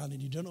to be around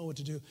and you don't know what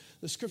to do.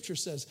 The scripture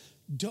says,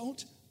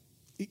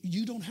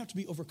 you don't have to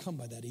be overcome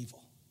by that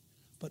evil,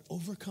 but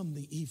overcome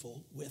the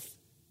evil with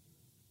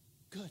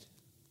good,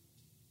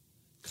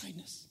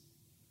 kindness,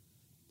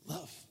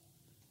 love,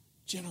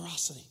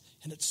 generosity.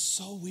 And it's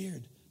so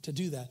weird to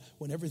do that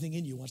when everything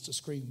in you wants to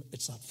scream,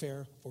 it's not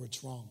fair or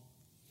it's wrong.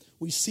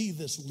 We see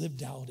this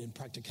lived out in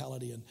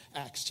practicality in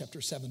Acts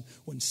chapter 7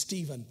 when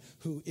Stephen,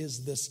 who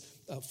is this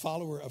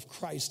follower of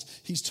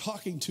Christ, he's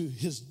talking to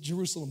his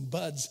Jerusalem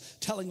buds,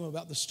 telling them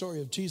about the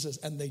story of Jesus,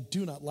 and they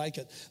do not like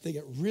it. They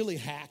get really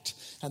hacked,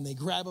 and they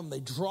grab him,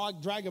 they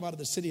drag him out of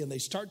the city, and they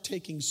start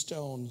taking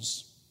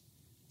stones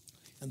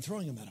and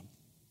throwing them at him.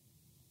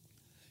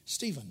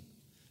 Stephen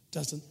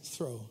doesn't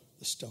throw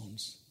the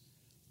stones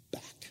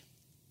back.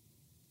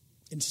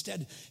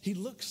 Instead, he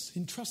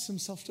entrusts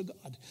himself to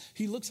God.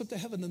 He looks up to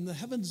heaven, and the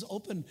heavens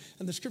open,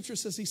 and the scripture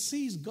says he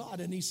sees God,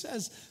 and he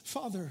says,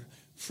 Father,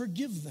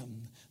 forgive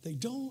them. They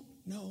don't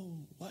know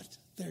what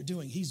they're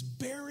doing. He's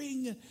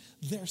bearing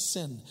their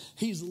sin.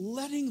 He's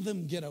letting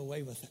them get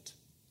away with it.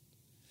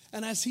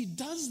 And as he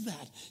does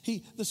that,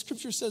 the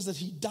scripture says that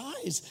he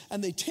dies,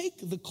 and they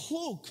take the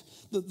cloak,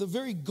 the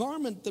very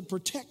garment that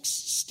protects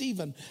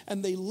Stephen,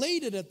 and they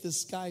laid it at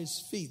this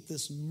guy's feet,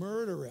 this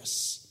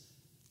murderous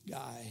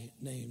guy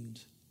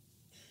named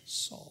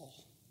Saul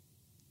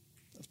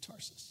of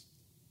Tarsus.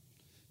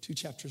 2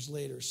 chapters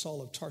later,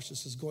 Saul of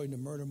Tarsus is going to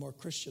murder more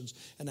Christians.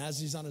 And as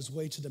he's on his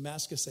way to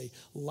Damascus, a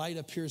light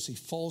appears. He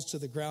falls to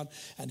the ground,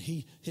 and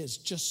he is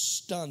just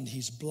stunned.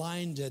 He's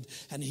blinded,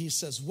 and he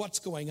says, what's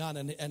going on?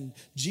 And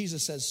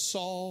Jesus says,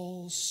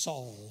 Saul,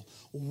 Saul,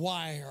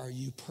 why are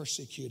you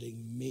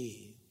persecuting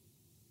me?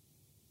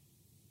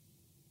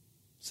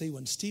 See,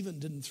 when Stephen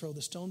didn't throw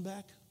the stone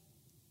back,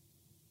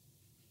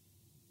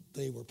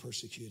 they were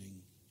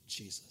persecuting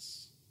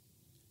Jesus.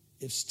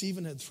 If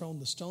Stephen had thrown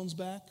the stones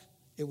back,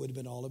 it would have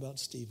been all about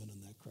Stephen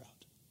and that crowd.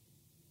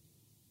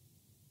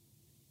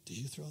 Do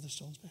you throw the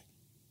stones back?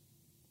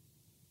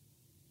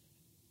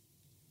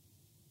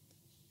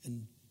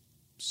 And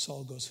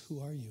Saul goes, who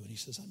are you? And he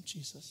says, I'm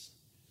Jesus.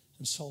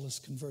 And Saul is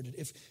converted.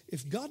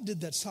 If God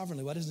did that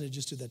sovereignly, why doesn't he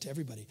just do that to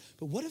everybody?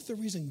 But what if the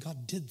reason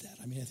God did that?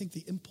 I mean, I think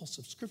the impulse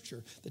of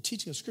Scripture, the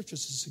teaching of Scripture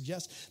is to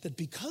suggest that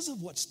because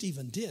of what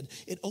Stephen did,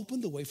 it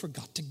opened the way for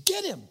God to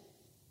get him,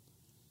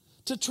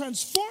 to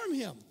transform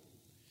him,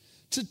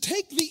 to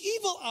take the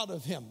evil out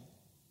of him.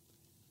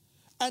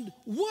 And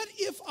what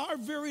if our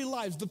very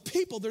lives,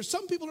 there's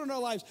some people in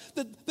our lives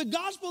that the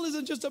gospel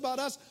isn't just about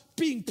us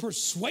being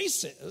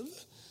persuasive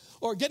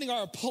or getting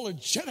our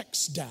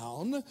apologetics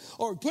down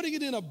or putting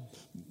it in a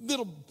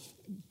little,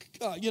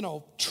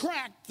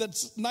 tract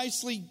that's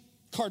nicely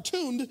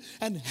cartooned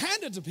and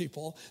handed to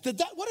people.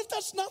 What if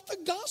that's not the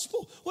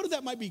gospel? What if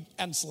that might be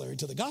ancillary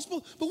to the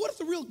gospel? But what if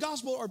the real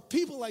gospel are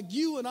people like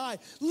you and I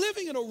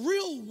living in a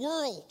real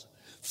world,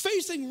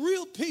 facing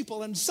real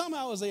people, and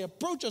somehow as they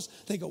approach us,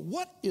 they go,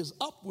 what is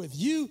up with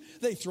you?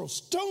 They throw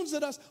stones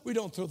at us. We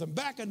don't throw them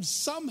back. And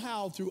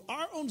somehow through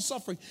our own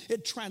suffering,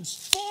 it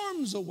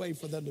transforms a way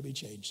for them to be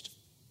changed.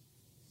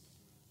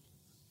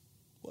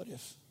 What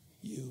if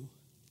you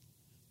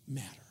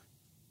matter?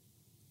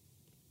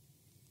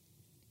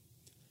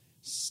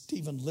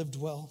 Stephen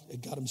lived well.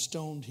 It got him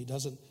stoned. He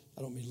doesn't,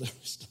 I don't mean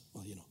literally,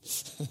 well,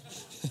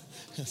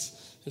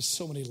 there's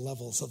so many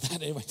levels of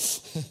that anyway.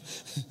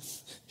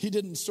 He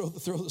didn't throw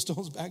the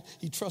stones back.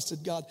 He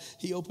trusted God.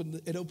 It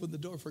opened the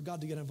door for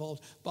God to get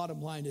involved.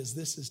 Bottom line is,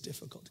 this is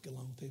difficult to get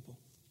along with people,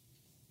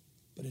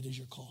 but it is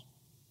your call.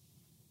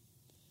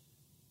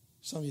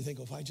 Some of you think,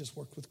 if I just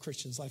worked with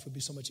Christians, life would be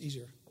so much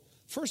easier.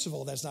 First of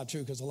all, that's not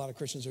true, because a lot of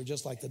Christians are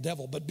just like the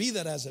devil, but be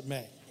that as it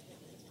may.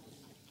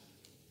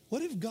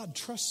 What if God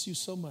trusts you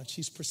so much,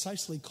 he's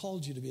precisely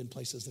called you to be in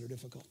places that are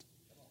difficult?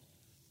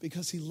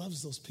 Because he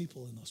loves those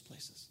people in those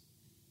places.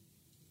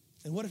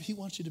 And what if he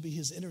wants you to be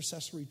his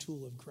intercessory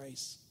tool of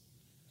grace?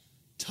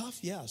 Tough,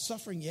 yeah.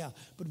 Suffering, yeah.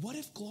 But what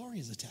if glory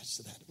is attached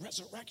to that?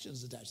 Resurrection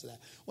is attached to that.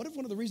 What if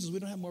one of the reasons we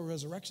don't have more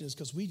resurrection is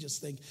because we just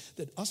think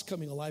that us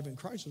coming alive in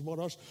Christ is about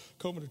us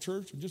coming to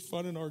church and just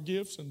finding our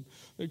gifts and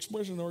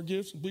expressing our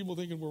gifts and people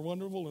thinking we're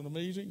wonderful and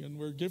amazing and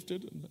we're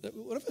gifted?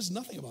 What if it's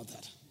nothing about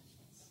that?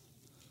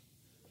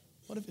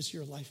 What if it's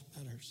your life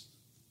matters?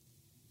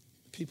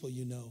 The people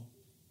you know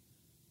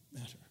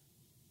matter.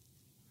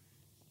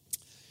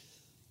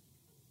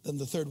 Then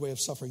the third way of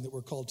suffering that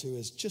we're called to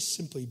is just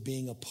simply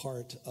being a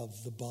part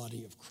of the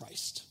body of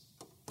Christ,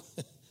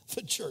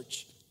 the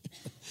church.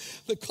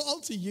 The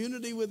call to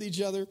unity with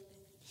each other,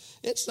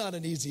 it's not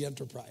an easy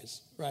enterprise,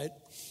 right?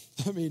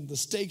 I mean, the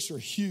stakes are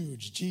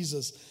huge.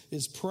 Jesus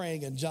is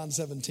praying in John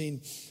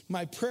 17,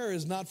 my prayer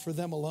is not for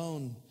them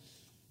alone,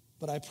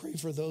 but I pray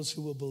for those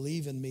who will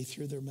believe in me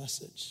through their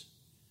message.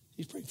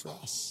 He's praying for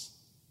us,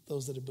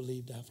 those that have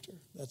believed after.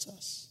 That's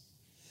us.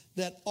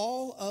 That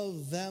all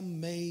of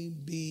them may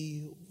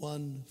be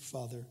one,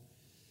 Father,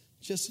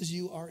 just as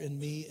you are in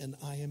me and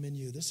I am in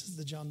you. This is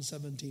the John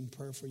 17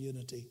 prayer for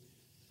unity.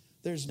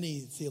 There's many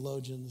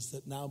theologians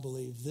that now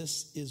believe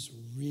this is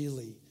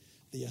really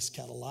the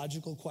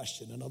eschatological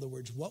question. In other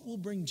words, what will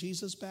bring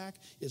Jesus back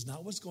is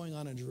not what's going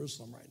on in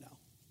Jerusalem right now.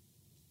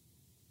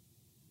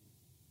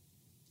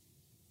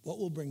 What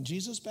will bring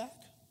Jesus back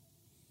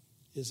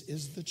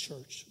is the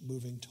church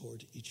moving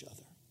toward each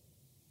other.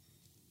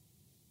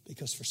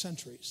 Because for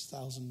centuries,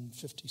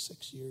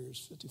 1,056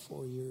 years,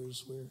 54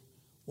 years, we're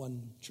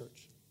one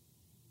church.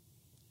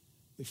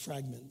 We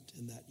fragment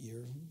in that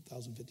year,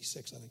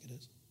 1,056 I think it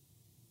is.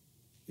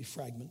 We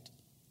fragment,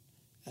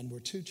 and we're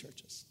two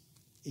churches,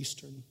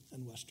 Eastern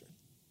and Western.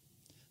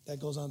 That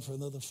goes on for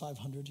another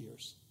 500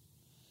 years.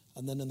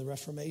 And then in the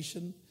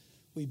Reformation,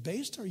 we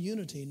based our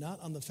unity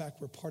not on the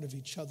fact we're part of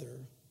each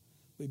other.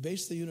 We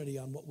based the unity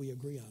on what we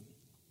agree on.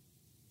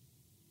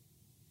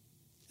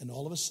 And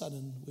all of a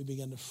sudden, we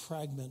began to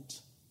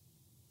fragment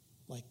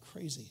like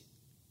crazy.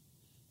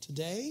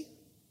 Today,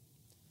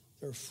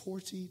 there are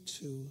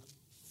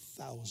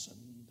 42,000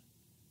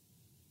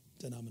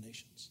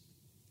 denominations.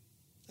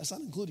 That's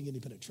not including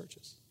independent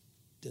churches.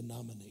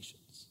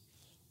 Denominations.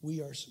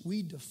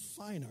 We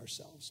define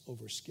ourselves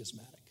over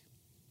schismatic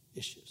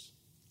issues.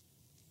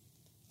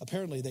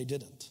 Apparently, they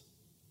didn't.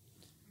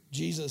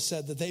 Jesus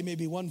said that they may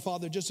be one,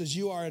 Father, just as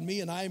you are in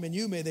me and I am in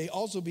you. May they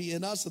also be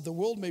in us, that the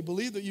world may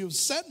believe that you have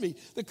sent me.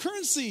 The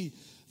currency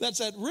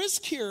that's at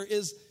risk here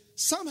is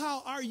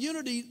somehow our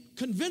unity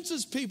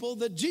convinces people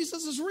that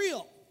Jesus is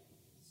real.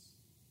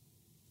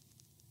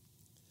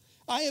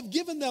 I have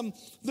given them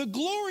the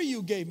glory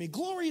you gave me.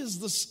 Glory is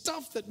the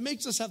stuff that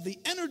makes us have the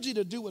energy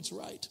to do what's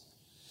right.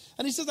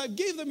 And he says, I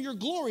gave them your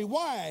glory.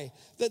 Why?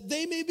 That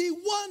they may be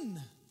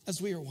one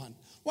as we are one.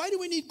 Why do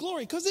we need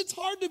glory? Because it's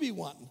hard to be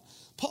one.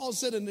 Paul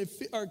said in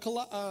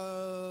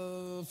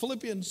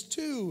Philippians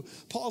 2,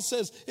 Paul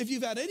says, if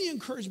you've had any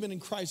encouragement in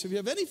Christ, if you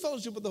have any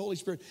fellowship with the Holy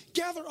Spirit,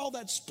 gather all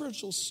that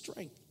spiritual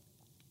strength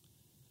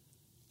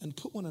and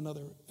put one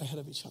another ahead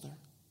of each other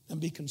and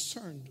be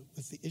concerned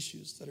with the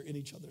issues that are in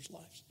each other's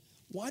lives.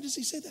 Why does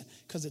he say that?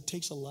 Because it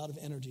takes a lot of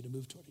energy to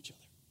move toward each other.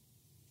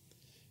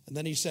 And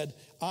then he said,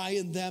 I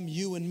and them,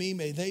 you and me,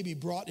 may they be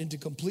brought into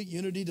complete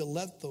unity to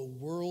let the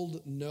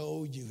world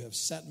know you have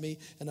sent me.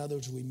 In other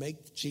words, we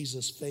make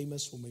Jesus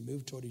famous when we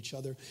move toward each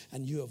other,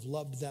 and you have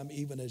loved them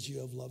even as you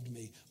have loved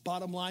me.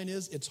 Bottom line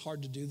is, it's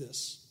hard to do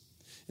this.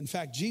 In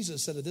fact,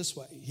 Jesus said it this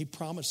way. He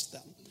promised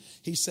them.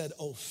 He said,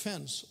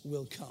 offense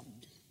will come.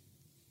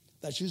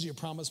 That's usually a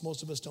promise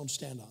most of us don't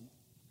stand on.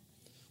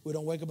 We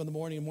don't wake up in the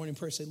morning and morning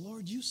prayer and say,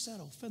 Lord, you said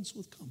offense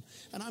will come.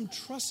 And I'm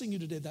trusting you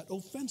today that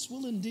offense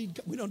will indeed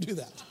come. We don't do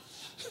that,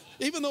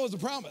 even though it's a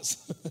promise.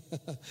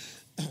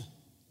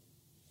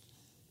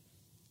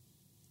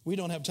 We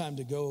don't have time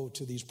to go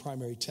to these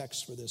primary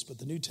texts for this, but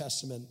the New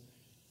Testament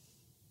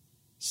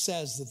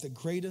says that the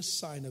greatest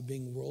sign of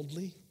being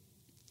worldly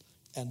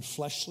and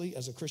fleshly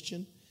as a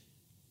Christian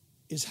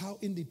is how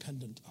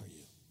independent are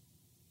you?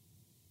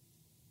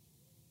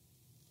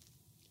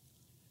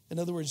 In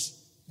other words,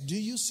 do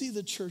you see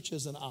the church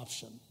as an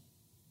option?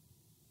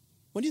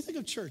 When you think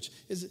of church,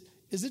 is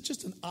it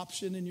just an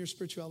option in your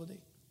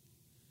spirituality?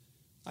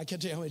 I can't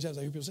tell you how many times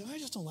I hear people say, I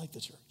just don't like the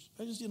church.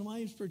 I just,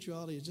 my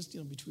spirituality is just,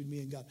 between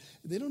me and God.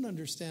 They don't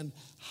understand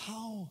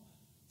how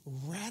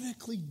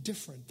radically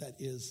different that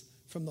is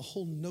from the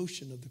whole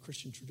notion of the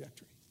Christian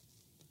trajectory.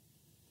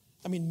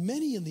 I mean,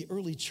 many in the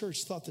early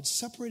church thought that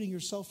separating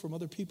yourself from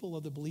other people,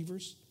 other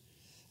believers,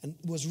 and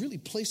was really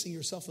placing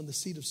yourself in the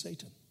seat of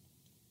Satan.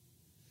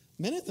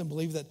 Many of them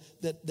believe that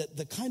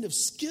the kind of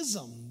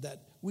schism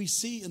that we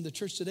see in the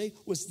church today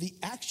was the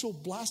actual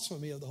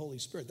blasphemy of the Holy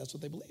Spirit. That's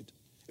what they believed.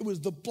 It was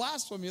the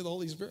blasphemy of the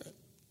Holy Spirit.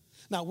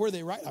 Now, were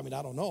they right? I mean,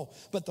 I don't know.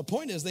 But the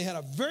point is they had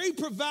a very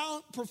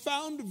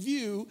profound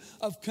view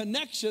of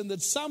connection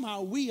that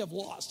somehow we have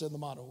lost in the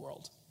modern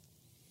world.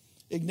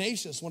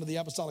 Ignatius, one of the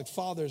apostolic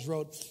fathers,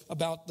 wrote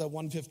about the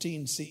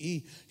 115 CE.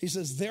 He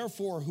says,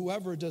 therefore,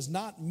 whoever does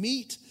not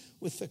meet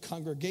with the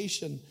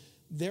congregation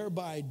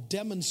thereby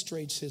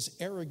demonstrates his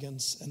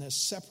arrogance and has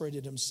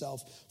separated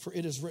himself, for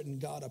it is written,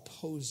 God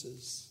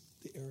opposes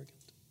the arrogant.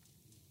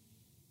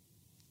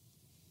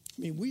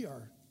 I mean, we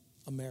are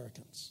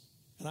Americans,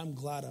 and I'm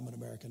glad I'm an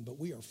American, but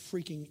we are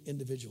freaking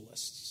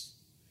individualists.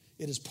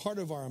 It is part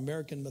of our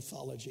American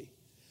mythology,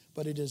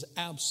 but it is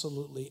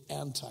absolutely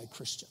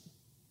anti-Christian.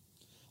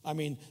 I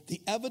mean,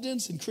 the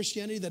evidence in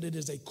Christianity that it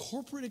is a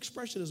corporate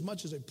expression as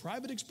much as a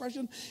private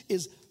expression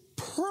is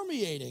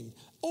permeating,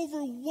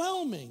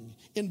 overwhelming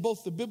in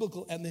both the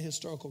biblical and the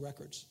historical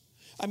records.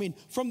 I mean,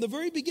 from the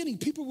very beginning,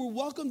 people were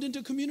welcomed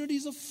into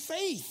communities of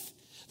faith.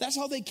 That's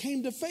how they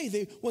came to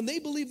faith. When they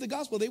believed the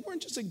gospel, they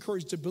weren't just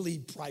encouraged to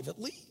believe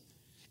privately,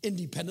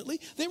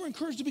 independently. They were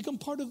encouraged to become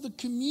part of the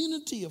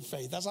community of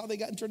faith. That's how they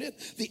got entered in.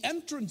 The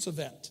entrance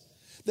event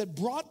that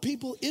brought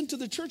people into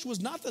the church was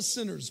not the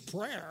sinner's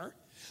prayer.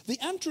 The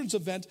entrance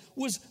event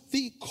was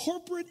the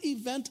corporate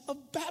event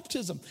of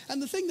baptism.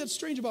 And the thing that's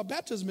strange about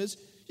baptism is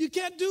you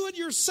can't do it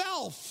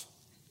yourself.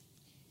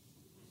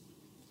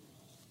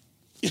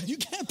 You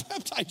can't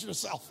baptize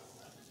yourself.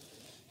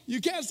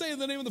 You can't say in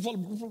the name of the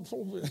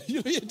Father.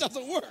 It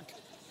doesn't work.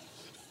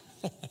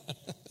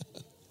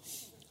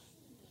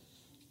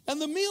 And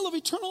the meal of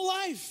eternal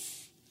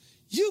life,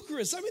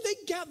 Eucharist. I mean,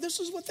 this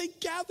is what they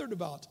gathered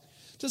about,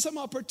 to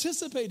somehow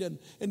participate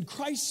in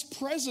Christ's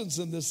presence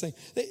in this thing.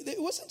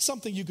 It wasn't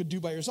something you could do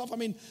by yourself. I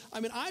mean,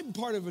 I'm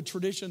part of a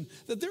tradition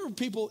that there were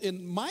people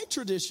in my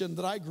tradition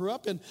that I grew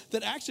up in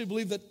that actually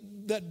believed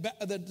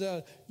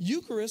that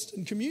Eucharist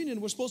and communion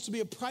was supposed to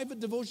be a private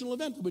devotional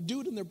event. They would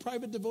do it in their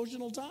private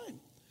devotional time.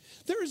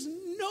 There is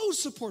no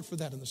support for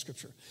that in the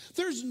Scripture.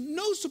 There's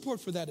no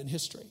support for that in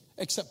history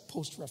except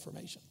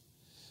post-Reformation.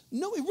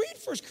 No, read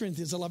 1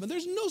 Corinthians 11.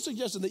 There's no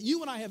suggestion that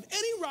you and I have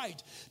any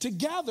right to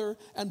gather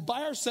and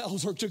by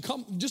ourselves or to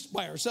come just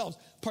by ourselves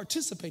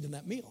participate in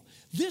that meal.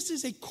 This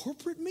is a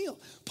corporate meal.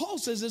 Paul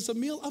says it's a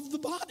meal of the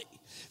body.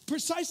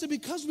 Precisely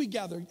because we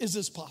gather is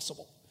this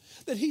possible.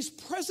 That he's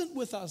present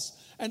with us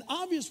and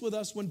obvious with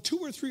us when two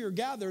or three are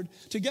gathered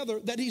together,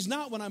 that he's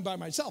not when I'm by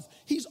myself.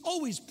 He's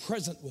always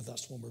present with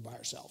us when we're by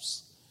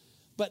ourselves.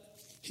 But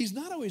he's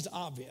not always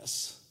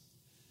obvious.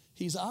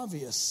 He's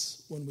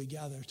obvious when we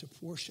gather to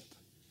worship.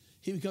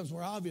 He becomes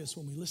more obvious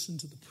when we listen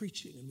to the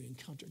preaching and we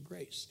encounter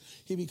grace.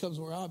 He becomes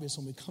more obvious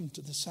when we come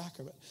to the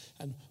sacrament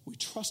and we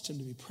trust him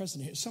to be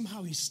present here.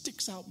 Somehow he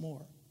sticks out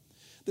more.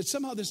 That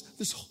somehow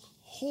this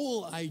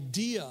whole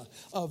idea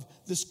of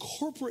this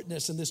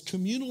corporateness and this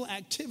communal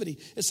activity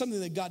is something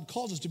that God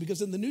calls us to,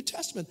 because in the New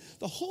Testament,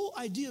 the whole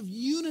idea of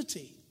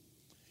unity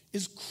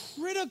is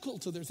critical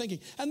to their thinking.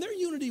 And their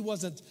unity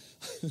wasn't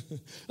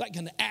like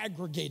an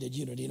aggregated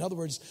unity. In other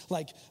words,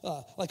 like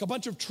a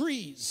bunch of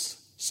trees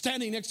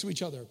standing next to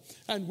each other.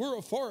 And we're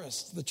a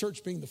forest, the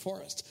church being the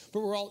forest,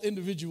 but we're all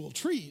individual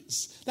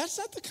trees. That's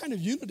not the kind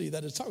of unity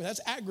that it's talking about.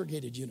 That's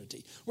aggregated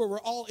unity, where we're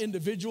all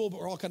individual, but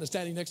we're all kind of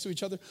standing next to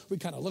each other. We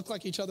kind of look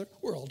like each other.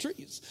 We're all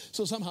trees.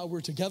 So somehow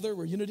we're together,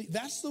 we're unity.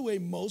 That's the way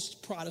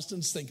most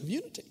Protestants think of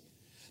unity.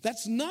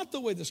 That's not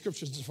the way the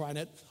scriptures define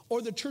it,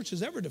 or the church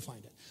has ever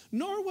defined it.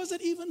 Nor was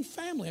it even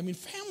family. I mean,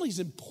 family's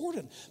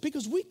important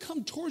because we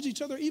come towards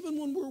each other even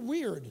when we're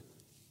weird.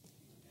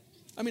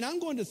 I mean, I'm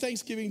going to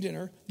Thanksgiving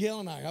dinner,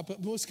 Gail and I, up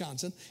in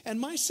Wisconsin, and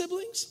my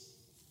siblings,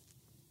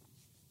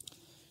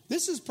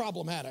 this is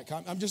problematic.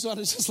 I'm just want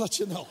to just let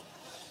you know.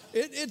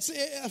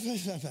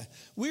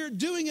 We're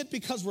doing it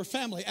because we're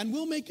family, and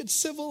we'll make it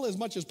civil as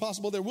much as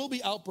possible. There will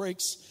be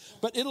outbreaks,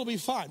 but it'll be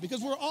fine,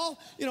 because we're all,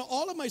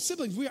 all of my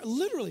siblings, we are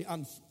literally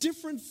on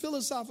different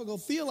philosophical,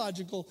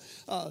 theological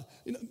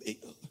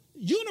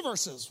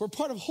universes. We're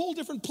part of whole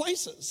different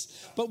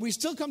places, but we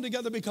still come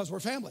together because we're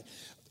family.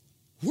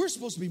 We're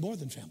supposed to be more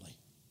than family.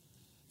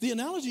 The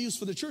analogy used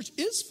for the church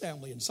is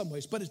family in some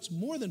ways, but it's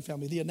more than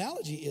family. The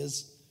analogy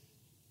is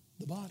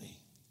the body.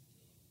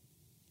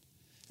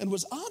 And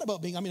what's odd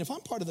about if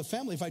I'm part of the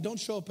family, if I don't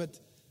show up at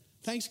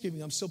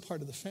Thanksgiving, I'm still part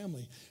of the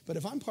family. But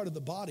if I'm part of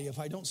the body, if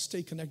I don't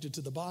stay connected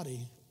to the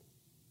body,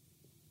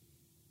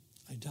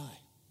 I die.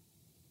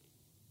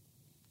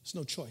 There's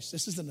no choice.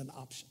 This isn't an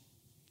option.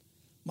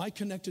 My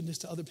connectedness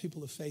to other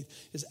people of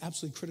faith is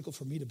absolutely critical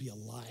for me to be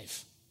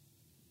alive.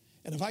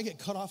 And if I get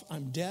cut off,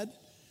 I'm dead,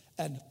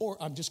 or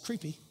I'm just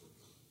creepy.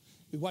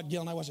 Gail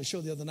and I watched a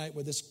show the other night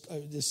where this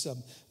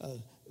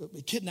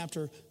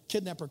kidnapper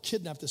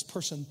kidnapped this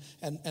person,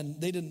 and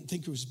they didn't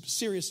think it was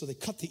serious, so they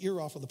cut the ear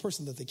off of the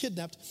person that they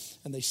kidnapped,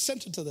 and they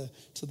sent it to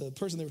the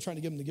person they were trying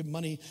to give him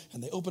money,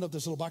 and they opened up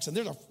this little box, and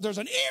there's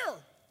an ear.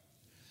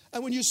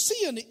 And when you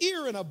see an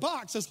ear in a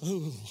box,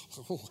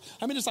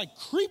 it's like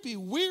creepy,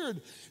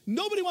 weird.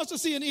 Nobody wants to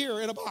see an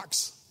ear in a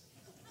box.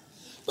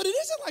 But it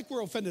isn't like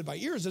we're offended by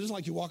ears. It isn't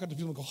like you walk up to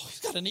people and go, oh, he's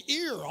got an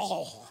ear.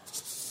 Oh,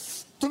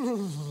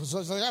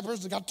 so that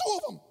person's got two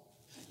of them.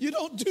 You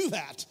don't do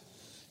that.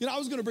 I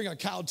was going to bring a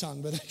cow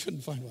tongue, but I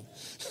couldn't find one.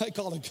 I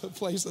called a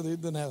place and they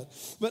didn't have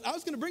it. But I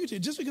was going to bring it to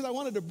you just because I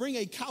wanted to bring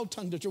a cow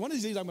tongue to church. One of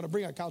these days I'm going to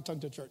bring a cow tongue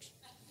to church.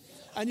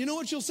 And you know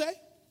what you'll say?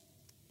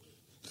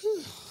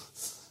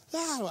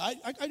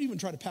 I'd even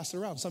try to pass it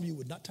around. Some of you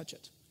would not touch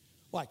it.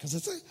 Why? Because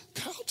it's a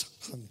cow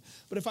tongue.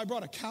 But if I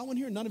brought a cow in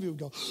here, none of you would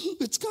go,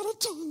 it's got a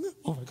tongue.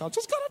 Oh my God,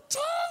 it's got a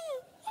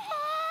tongue.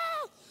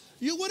 Ah!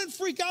 You wouldn't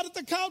freak out at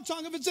the cow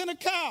tongue if it's in a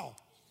cow.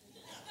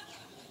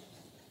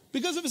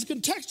 Because if it's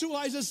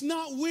contextualized, it's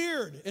not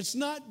weird. It's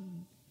not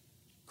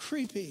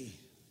creepy.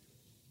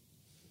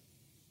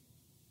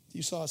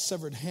 You saw a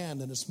severed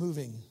hand and it's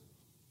moving.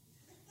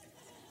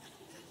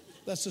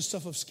 That's the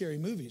stuff of scary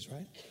movies,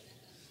 right?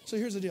 So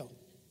here's the deal.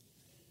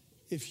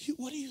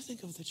 What do you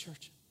think of the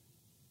church?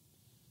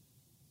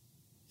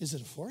 Is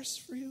it a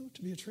forest for you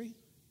to be a tree?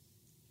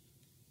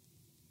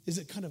 Is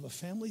it kind of a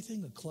family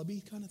thing, a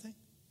clubby kind of thing?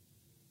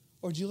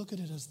 Or do you look at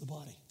it as the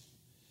body?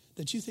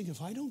 That you think,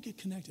 if I don't get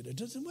connected, it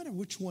doesn't matter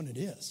which one it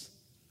is.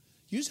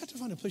 You just have to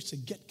find a place to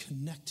get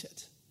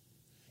connected.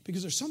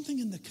 Because there's something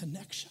in the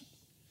connection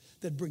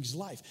that brings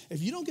life.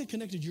 If you don't get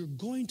connected, you're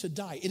going to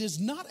die. It is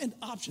not an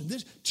option.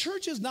 This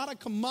church is not a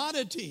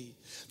commodity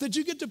that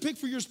you get to pick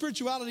for your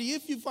spirituality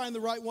if you find the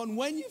right one,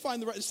 when you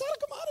find the right. It's not a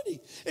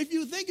commodity. If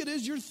you think it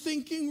is, you're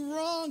thinking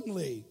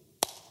wrongly.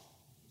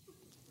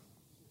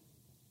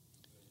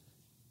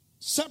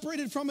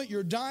 Separated from it,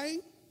 you're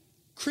dying,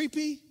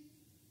 creepy,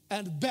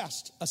 and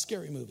best, a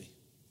scary movie.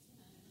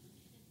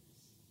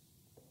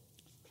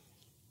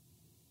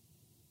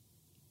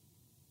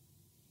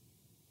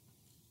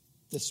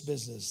 This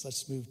business,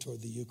 let's move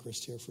toward the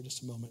Eucharist here for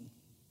just a moment.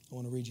 I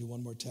want to read you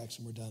one more text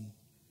and we're done.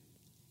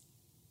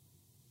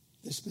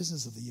 This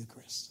business of the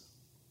Eucharist.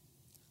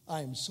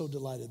 I am so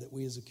delighted that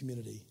we as a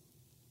community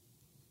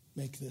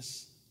make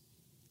this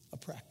a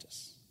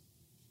practice.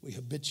 We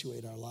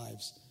habituate our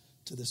lives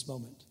to this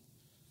moment.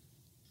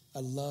 I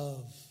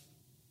love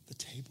the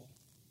table.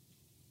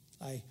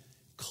 I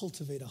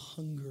cultivate a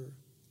hunger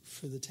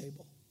for the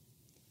table.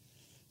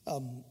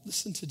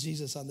 Listen to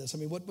Jesus on this.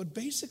 What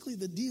basically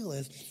the deal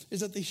is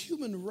that the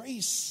human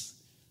race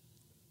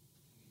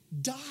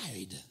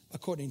died,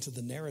 according to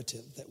the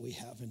narrative that we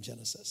have in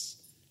Genesis,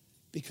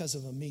 because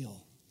of a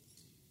meal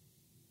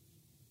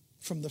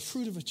from the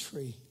fruit of a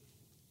tree.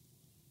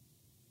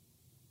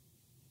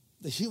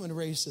 The human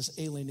race is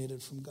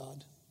alienated from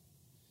God.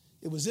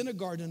 It was in a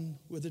garden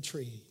with a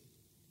tree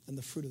and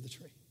the fruit of the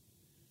tree.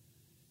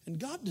 And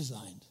God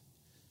designed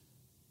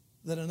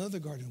that another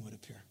garden would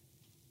appear.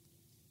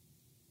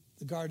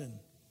 The garden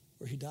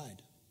where he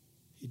died.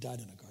 He died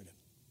in a garden,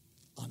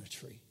 on a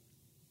tree,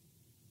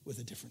 with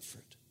a different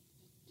fruit.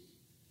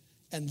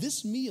 And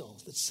this meal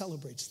that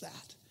celebrates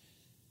that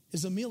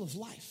is a meal of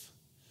life.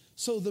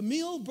 So the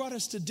meal brought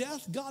us to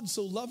death. God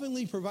so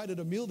lovingly provided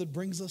a meal that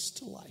brings us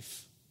to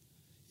life.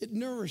 It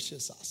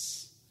nourishes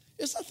us.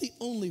 It's not the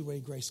only way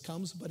grace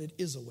comes, but it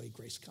is a way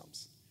grace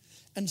comes.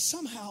 And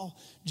somehow,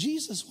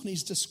 Jesus, when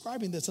he's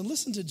describing this, and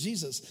listen to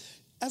Jesus,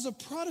 as a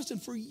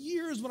Protestant for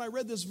years when I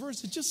read this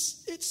verse,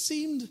 it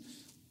seemed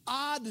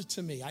odd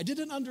to me. I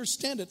didn't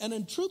understand it. And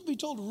in truth be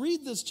told,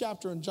 read this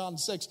chapter in John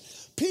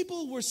 6.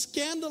 People were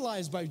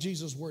scandalized by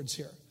Jesus' words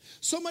here.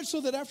 So much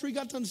so that after he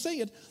got done saying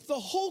it, the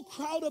whole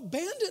crowd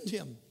abandoned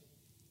him.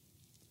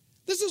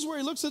 This is where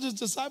he looks at his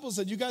disciples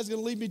and said, you guys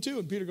going to leave me too?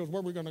 And Peter goes,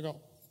 where are we going to go?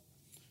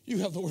 You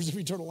have the words of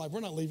eternal life.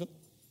 We're not leaving.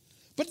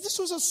 But this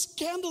was a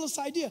scandalous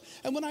idea.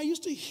 And when I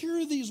used to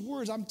hear these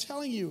words, I'm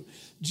telling you,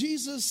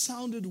 Jesus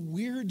sounded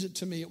weird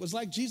to me. It was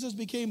like Jesus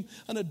became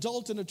an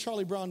adult in a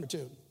Charlie Brown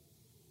cartoon.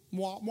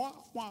 Wah, wah,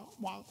 wah,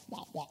 wah,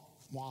 wah, wah,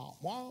 wah,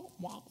 wah,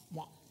 wah,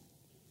 wah.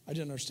 I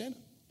didn't understand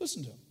it.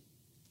 Listen to him.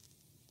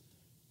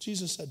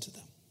 Jesus said to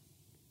them,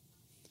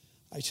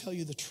 I tell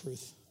you the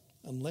truth,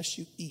 unless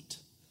you eat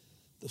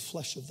the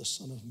flesh of the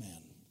Son of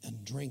Man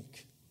and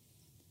drink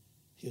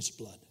his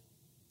blood,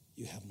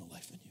 you have no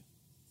life in you.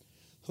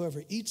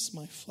 Whoever eats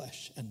my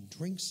flesh and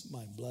drinks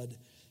my blood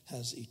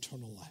has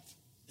eternal life,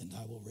 and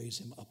I will raise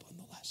him up on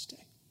the last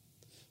day.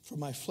 For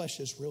my flesh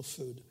is real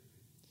food,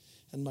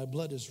 and my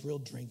blood is real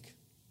drink.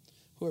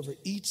 Whoever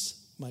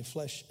eats my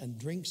flesh and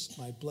drinks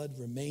my blood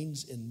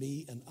remains in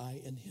me, and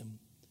I in him.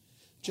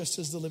 Just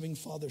as the living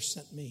Father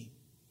sent me,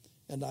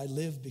 and I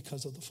live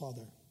because of the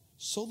Father,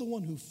 so the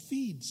one who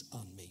feeds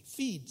on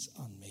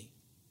me,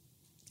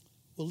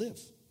 will live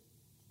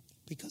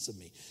because of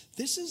me.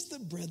 This is the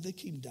bread that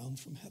came down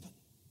from heaven.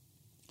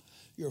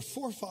 Your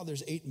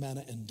forefathers ate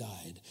manna and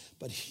died,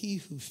 but he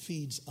who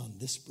feeds on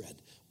this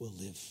bread will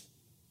live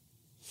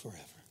forever.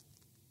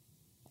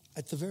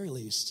 At the very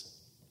least,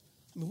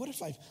 I mean, what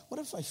if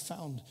I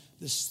found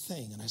this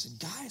thing and I said,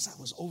 guys, I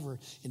was over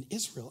in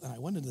Israel and I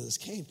went into this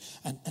cave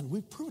and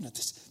we've proven it.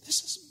 This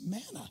is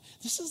manna.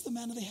 This is the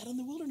manna they had in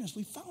the wilderness.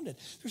 We found it.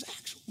 There's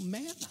actual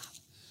manna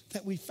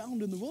that we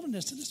found in the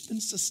wilderness and it's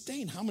been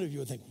sustained. How many of you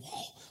would think,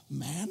 whoa,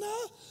 manna?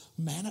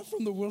 Manna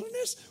from the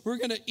wilderness? We're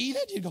going to eat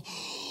it? You go,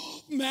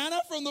 oh, manna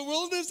from the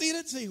wilderness? Eat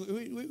it? See,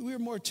 we're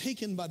more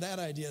taken by that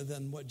idea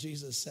than what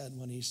Jesus said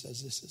when he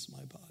says, this is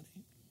my body.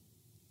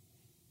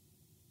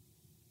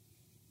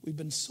 We've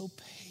been so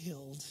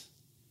paled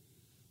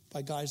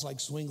by guys like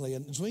Zwingli.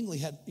 And Zwingli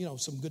had,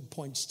 some good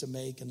points to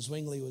make. And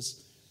Zwingli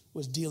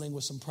was dealing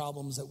with some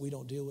problems that we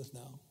don't deal with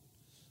now.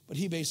 But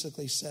he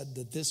basically said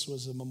that this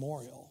was a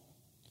memorial.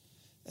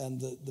 And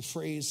the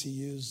phrase he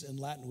used in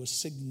Latin was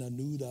signa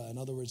nuda. In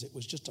other words, it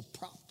was just a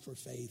prop for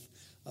faith,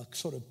 a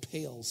sort of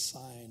pale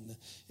sign.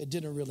 It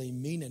didn't really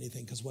mean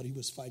anything because what he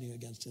was fighting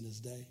against in his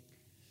day.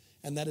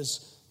 And that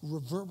is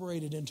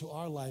reverberated into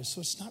our lives. So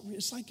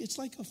it's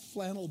like a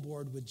flannel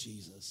board with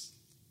Jesus.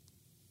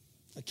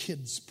 A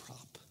kid's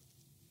prop.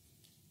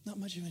 Not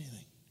much of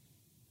anything.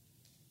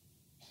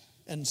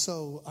 And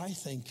so I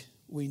think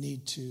we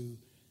need to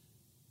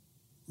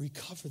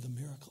recover the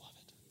miracle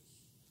of it.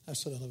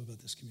 That's what I love about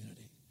this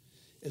community.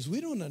 Is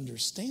we don't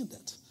understand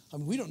it. I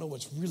mean, we don't know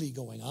what's really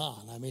going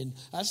on. I mean,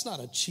 that's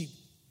not a cheap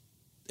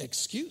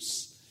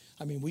excuse.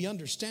 I mean, we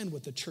understand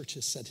what the church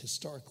has said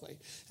historically.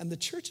 And the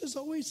church has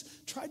always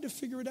tried to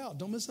figure it out.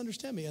 Don't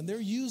misunderstand me. And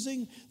they're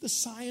using the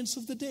science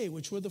of the day,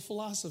 which were the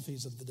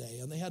philosophies of the day.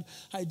 And they had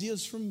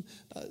ideas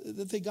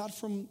that they got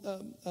from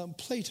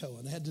Plato.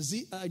 And they had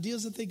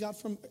ideas that they got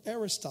from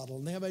Aristotle.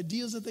 And they have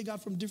ideas that they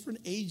got from different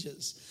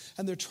ages.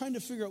 And they're trying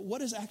to figure out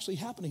what is actually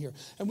happening here.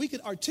 And we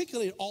could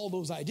articulate all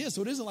those ideas.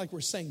 So it isn't like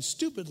we're saying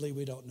stupidly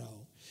we don't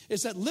know.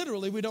 It's that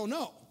literally we don't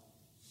know.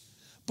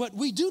 But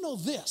we do know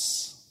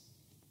this.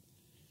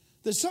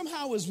 That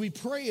somehow as we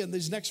pray in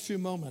these next few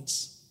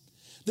moments,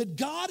 that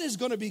God is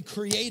going to be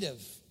creative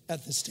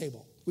at this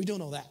table. We do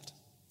know that.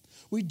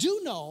 We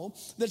do know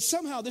that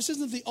somehow this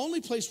isn't the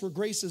only place where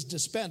grace is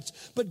dispensed,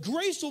 but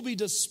grace will be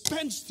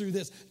dispensed through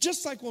this.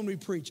 Just like when we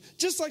preach,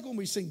 just like when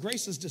we sing,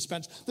 grace is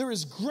dispensed. There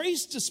is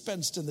grace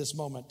dispensed in this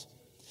moment.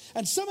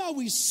 And somehow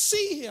we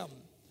see him.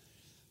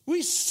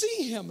 We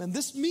see him in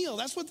this meal.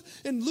 That's what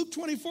in Luke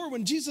 24,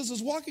 when Jesus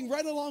is walking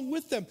right along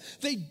with them,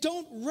 they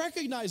don't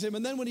recognize him.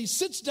 And then when he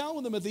sits down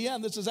with them at the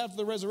end, this is after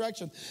the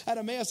resurrection at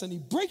Emmaus, and he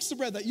breaks the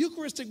bread, that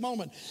Eucharistic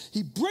moment,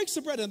 he breaks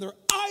the bread and their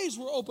eyes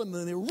were open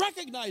and they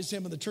recognized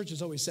him. And the church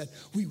has always said,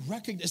 we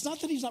recognize, it's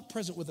not that he's not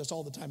present with us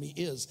all the time, he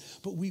is,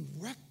 but we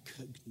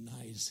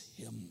recognize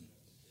him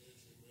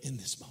in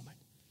this moment.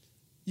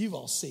 You've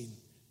all seen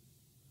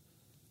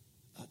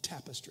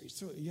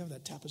tapestries. You have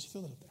that tapestry,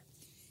 fill it up there.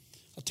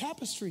 A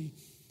tapestry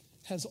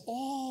has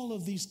all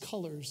of these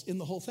colors in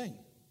the whole thing.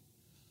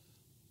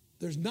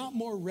 There's not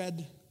more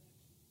red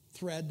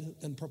thread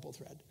than purple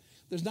thread.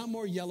 There's not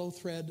more yellow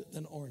thread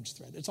than orange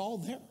thread. It's all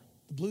there.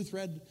 The blue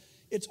thread,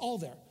 it's all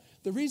there.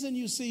 The reason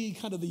you see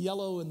kind of the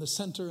yellow in the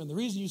center and the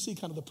reason you see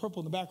kind of the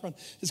purple in the background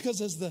is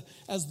because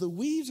as the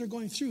weaves are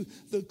going through,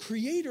 the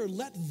Creator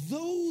let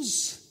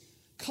those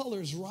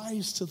colors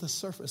rise to the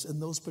surface in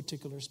those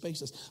particular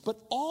spaces. But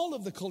all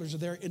of the colors are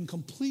there in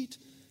complete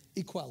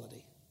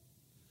equality.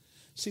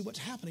 See, what's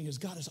happening is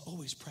God is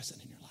always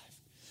present in your life.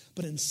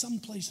 But in some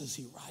places,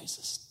 he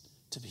rises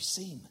to be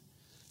seen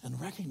and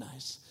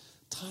recognized.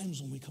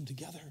 Times when we come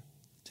together,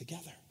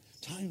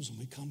 times when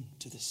we come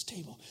to this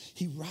table,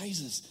 he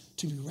rises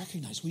to be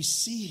recognized. We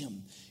see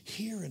him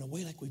here in a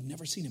way like we've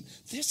never seen him.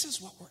 This is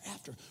what we're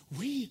after.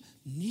 We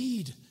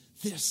need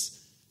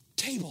this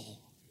table.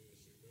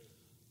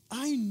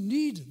 I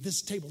need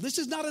this table. This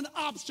is not an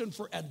option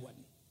for Edwin.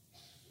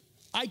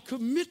 I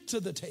commit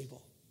to the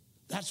table.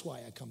 That's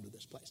why I come to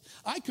this place.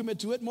 I commit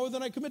to it more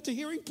than I commit to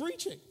hearing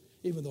preaching,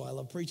 even though I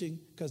love preaching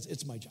because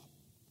it's my job.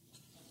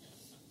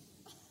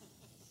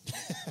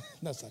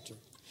 That's not true.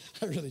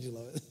 I really do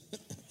love it.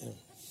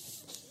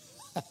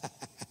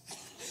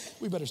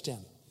 We better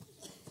stand.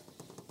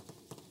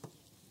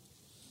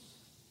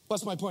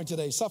 What's my point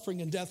today?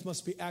 Suffering and death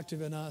must be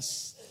active in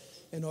us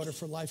in order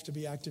for life to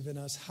be active in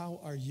us. How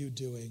are you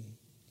doing?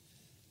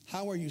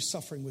 How are you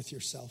suffering with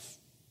yourself?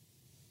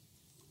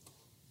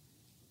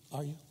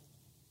 Are you?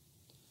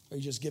 Or are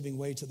you just giving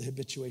way to the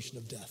habituation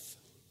of death?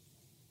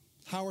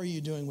 How are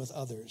you doing with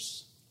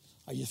others?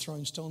 Are you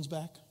throwing stones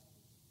back?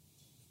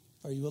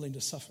 Are you willing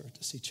to suffer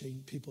to see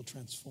people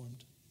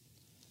transformed?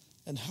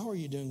 And how are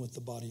you doing with the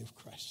body of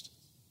Christ?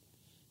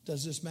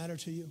 Does this matter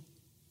to you?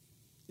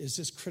 Is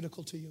this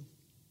critical to you?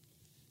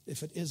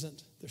 If it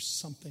isn't, there's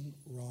something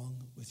wrong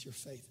with your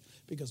faith.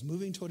 Because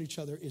moving toward each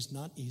other is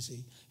not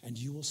easy, and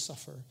you will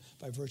suffer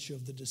by virtue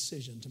of the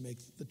decision to make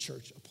the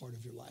church a part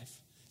of your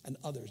life. And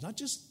others, not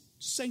just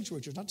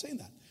Sanctuary Church, not saying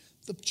that.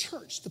 The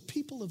church, the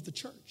people of the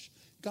church,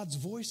 God's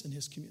voice in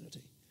his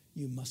community,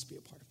 you must be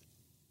a part of it.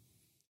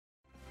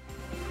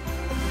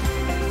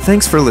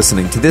 Thanks for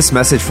listening to this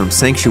message from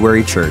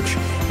Sanctuary Church.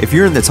 If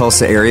you're in the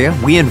Tulsa area,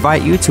 we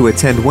invite you to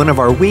attend one of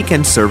our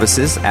weekend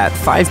services at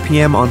 5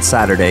 p.m. on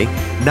Saturday,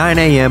 9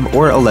 a.m.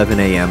 or 11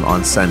 a.m.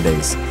 on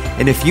Sundays.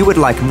 And if you would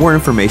like more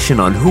information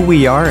on who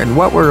we are and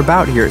what we're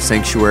about here at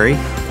Sanctuary,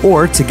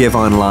 or to give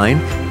online,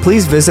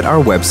 please visit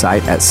our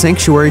website at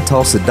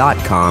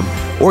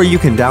sanctuarytulsa.com, or you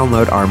can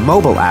download our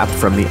mobile app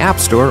from the App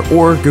Store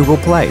or Google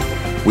Play.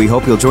 We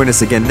hope you'll join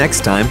us again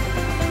next time.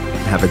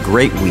 Have a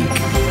great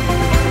week.